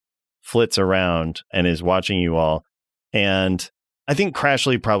drone flits around and is watching you all. And I think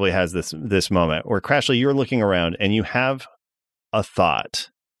Crashly probably has this moment where, Crashly, you're looking around and you have a thought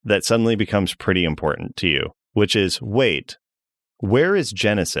that suddenly becomes pretty important to you, which is, wait, where is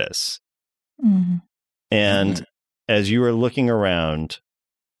Genesis? Mm-hmm. And as you are looking around,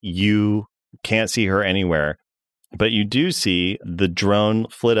 you can't see her anywhere, but you do see the drone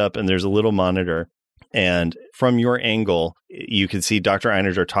flit up and there's a little monitor. And from your angle, you can see Dr.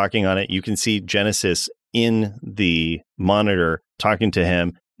 Einiger talking on it. You can see Genesis in the monitor talking to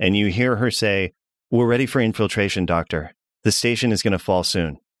him. And you hear her say, "We're ready for infiltration, Doctor. The station is going to fall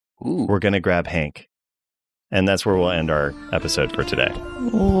soon. Ooh. We're going to grab Hank." And that's where we'll end our episode for today.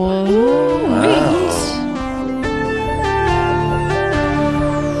 Whoa. Wow.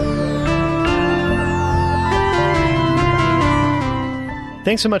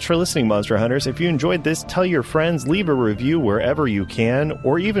 Thanks so much for listening, Monster Hunters. If you enjoyed this, tell your friends, leave a review wherever you can,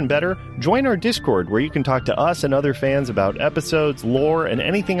 or even better, join our Discord where you can talk to us and other fans about episodes, lore, and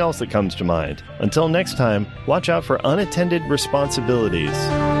anything else that comes to mind. Until next time, watch out for unattended responsibilities.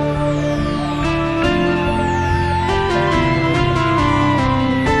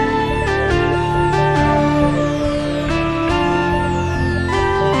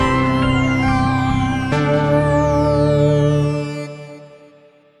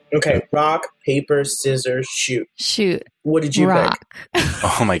 Okay, rock, paper, scissors, shoot. Shoot. What did you pick?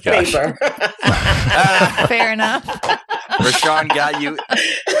 Oh my gosh. Paper. Fair enough. Rashawn got you.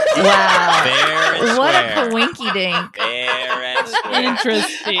 Wow. Fair and What square. a winky dink. Fair and square.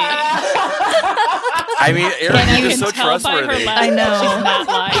 Interesting. I mean, Erin is so tell by her trustworthy. laugh I know. she's not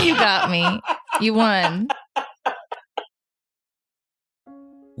lying. You got me. You won.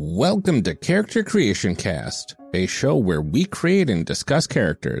 Welcome to Character Creation Cast, a show where we create and discuss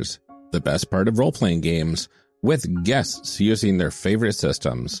characters, the best part of role-playing games, with guests using their favorite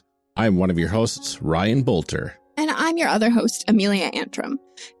systems. I'm one of your hosts, Ryan Bolter. And I'm your other host, Amelia Antrim.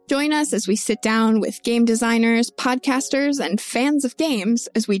 Join us as we sit down with game designers, podcasters, and fans of games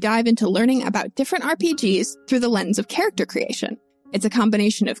as we dive into learning about different RPGs through the lens of character creation. It's a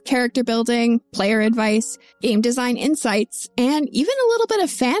combination of character building, player advice, game design insights, and even a little bit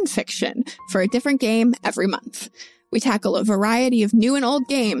of fan fiction for a different game every month. We tackle a variety of new and old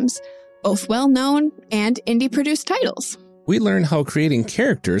games, both well-known and indie-produced titles. We learn how creating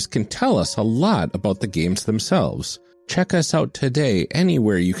characters can tell us a lot about the games themselves. Check us out today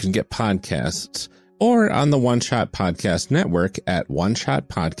anywhere you can get podcasts, or on the One Shot Podcast Network at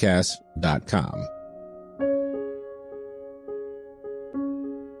oneshotpodcast.com.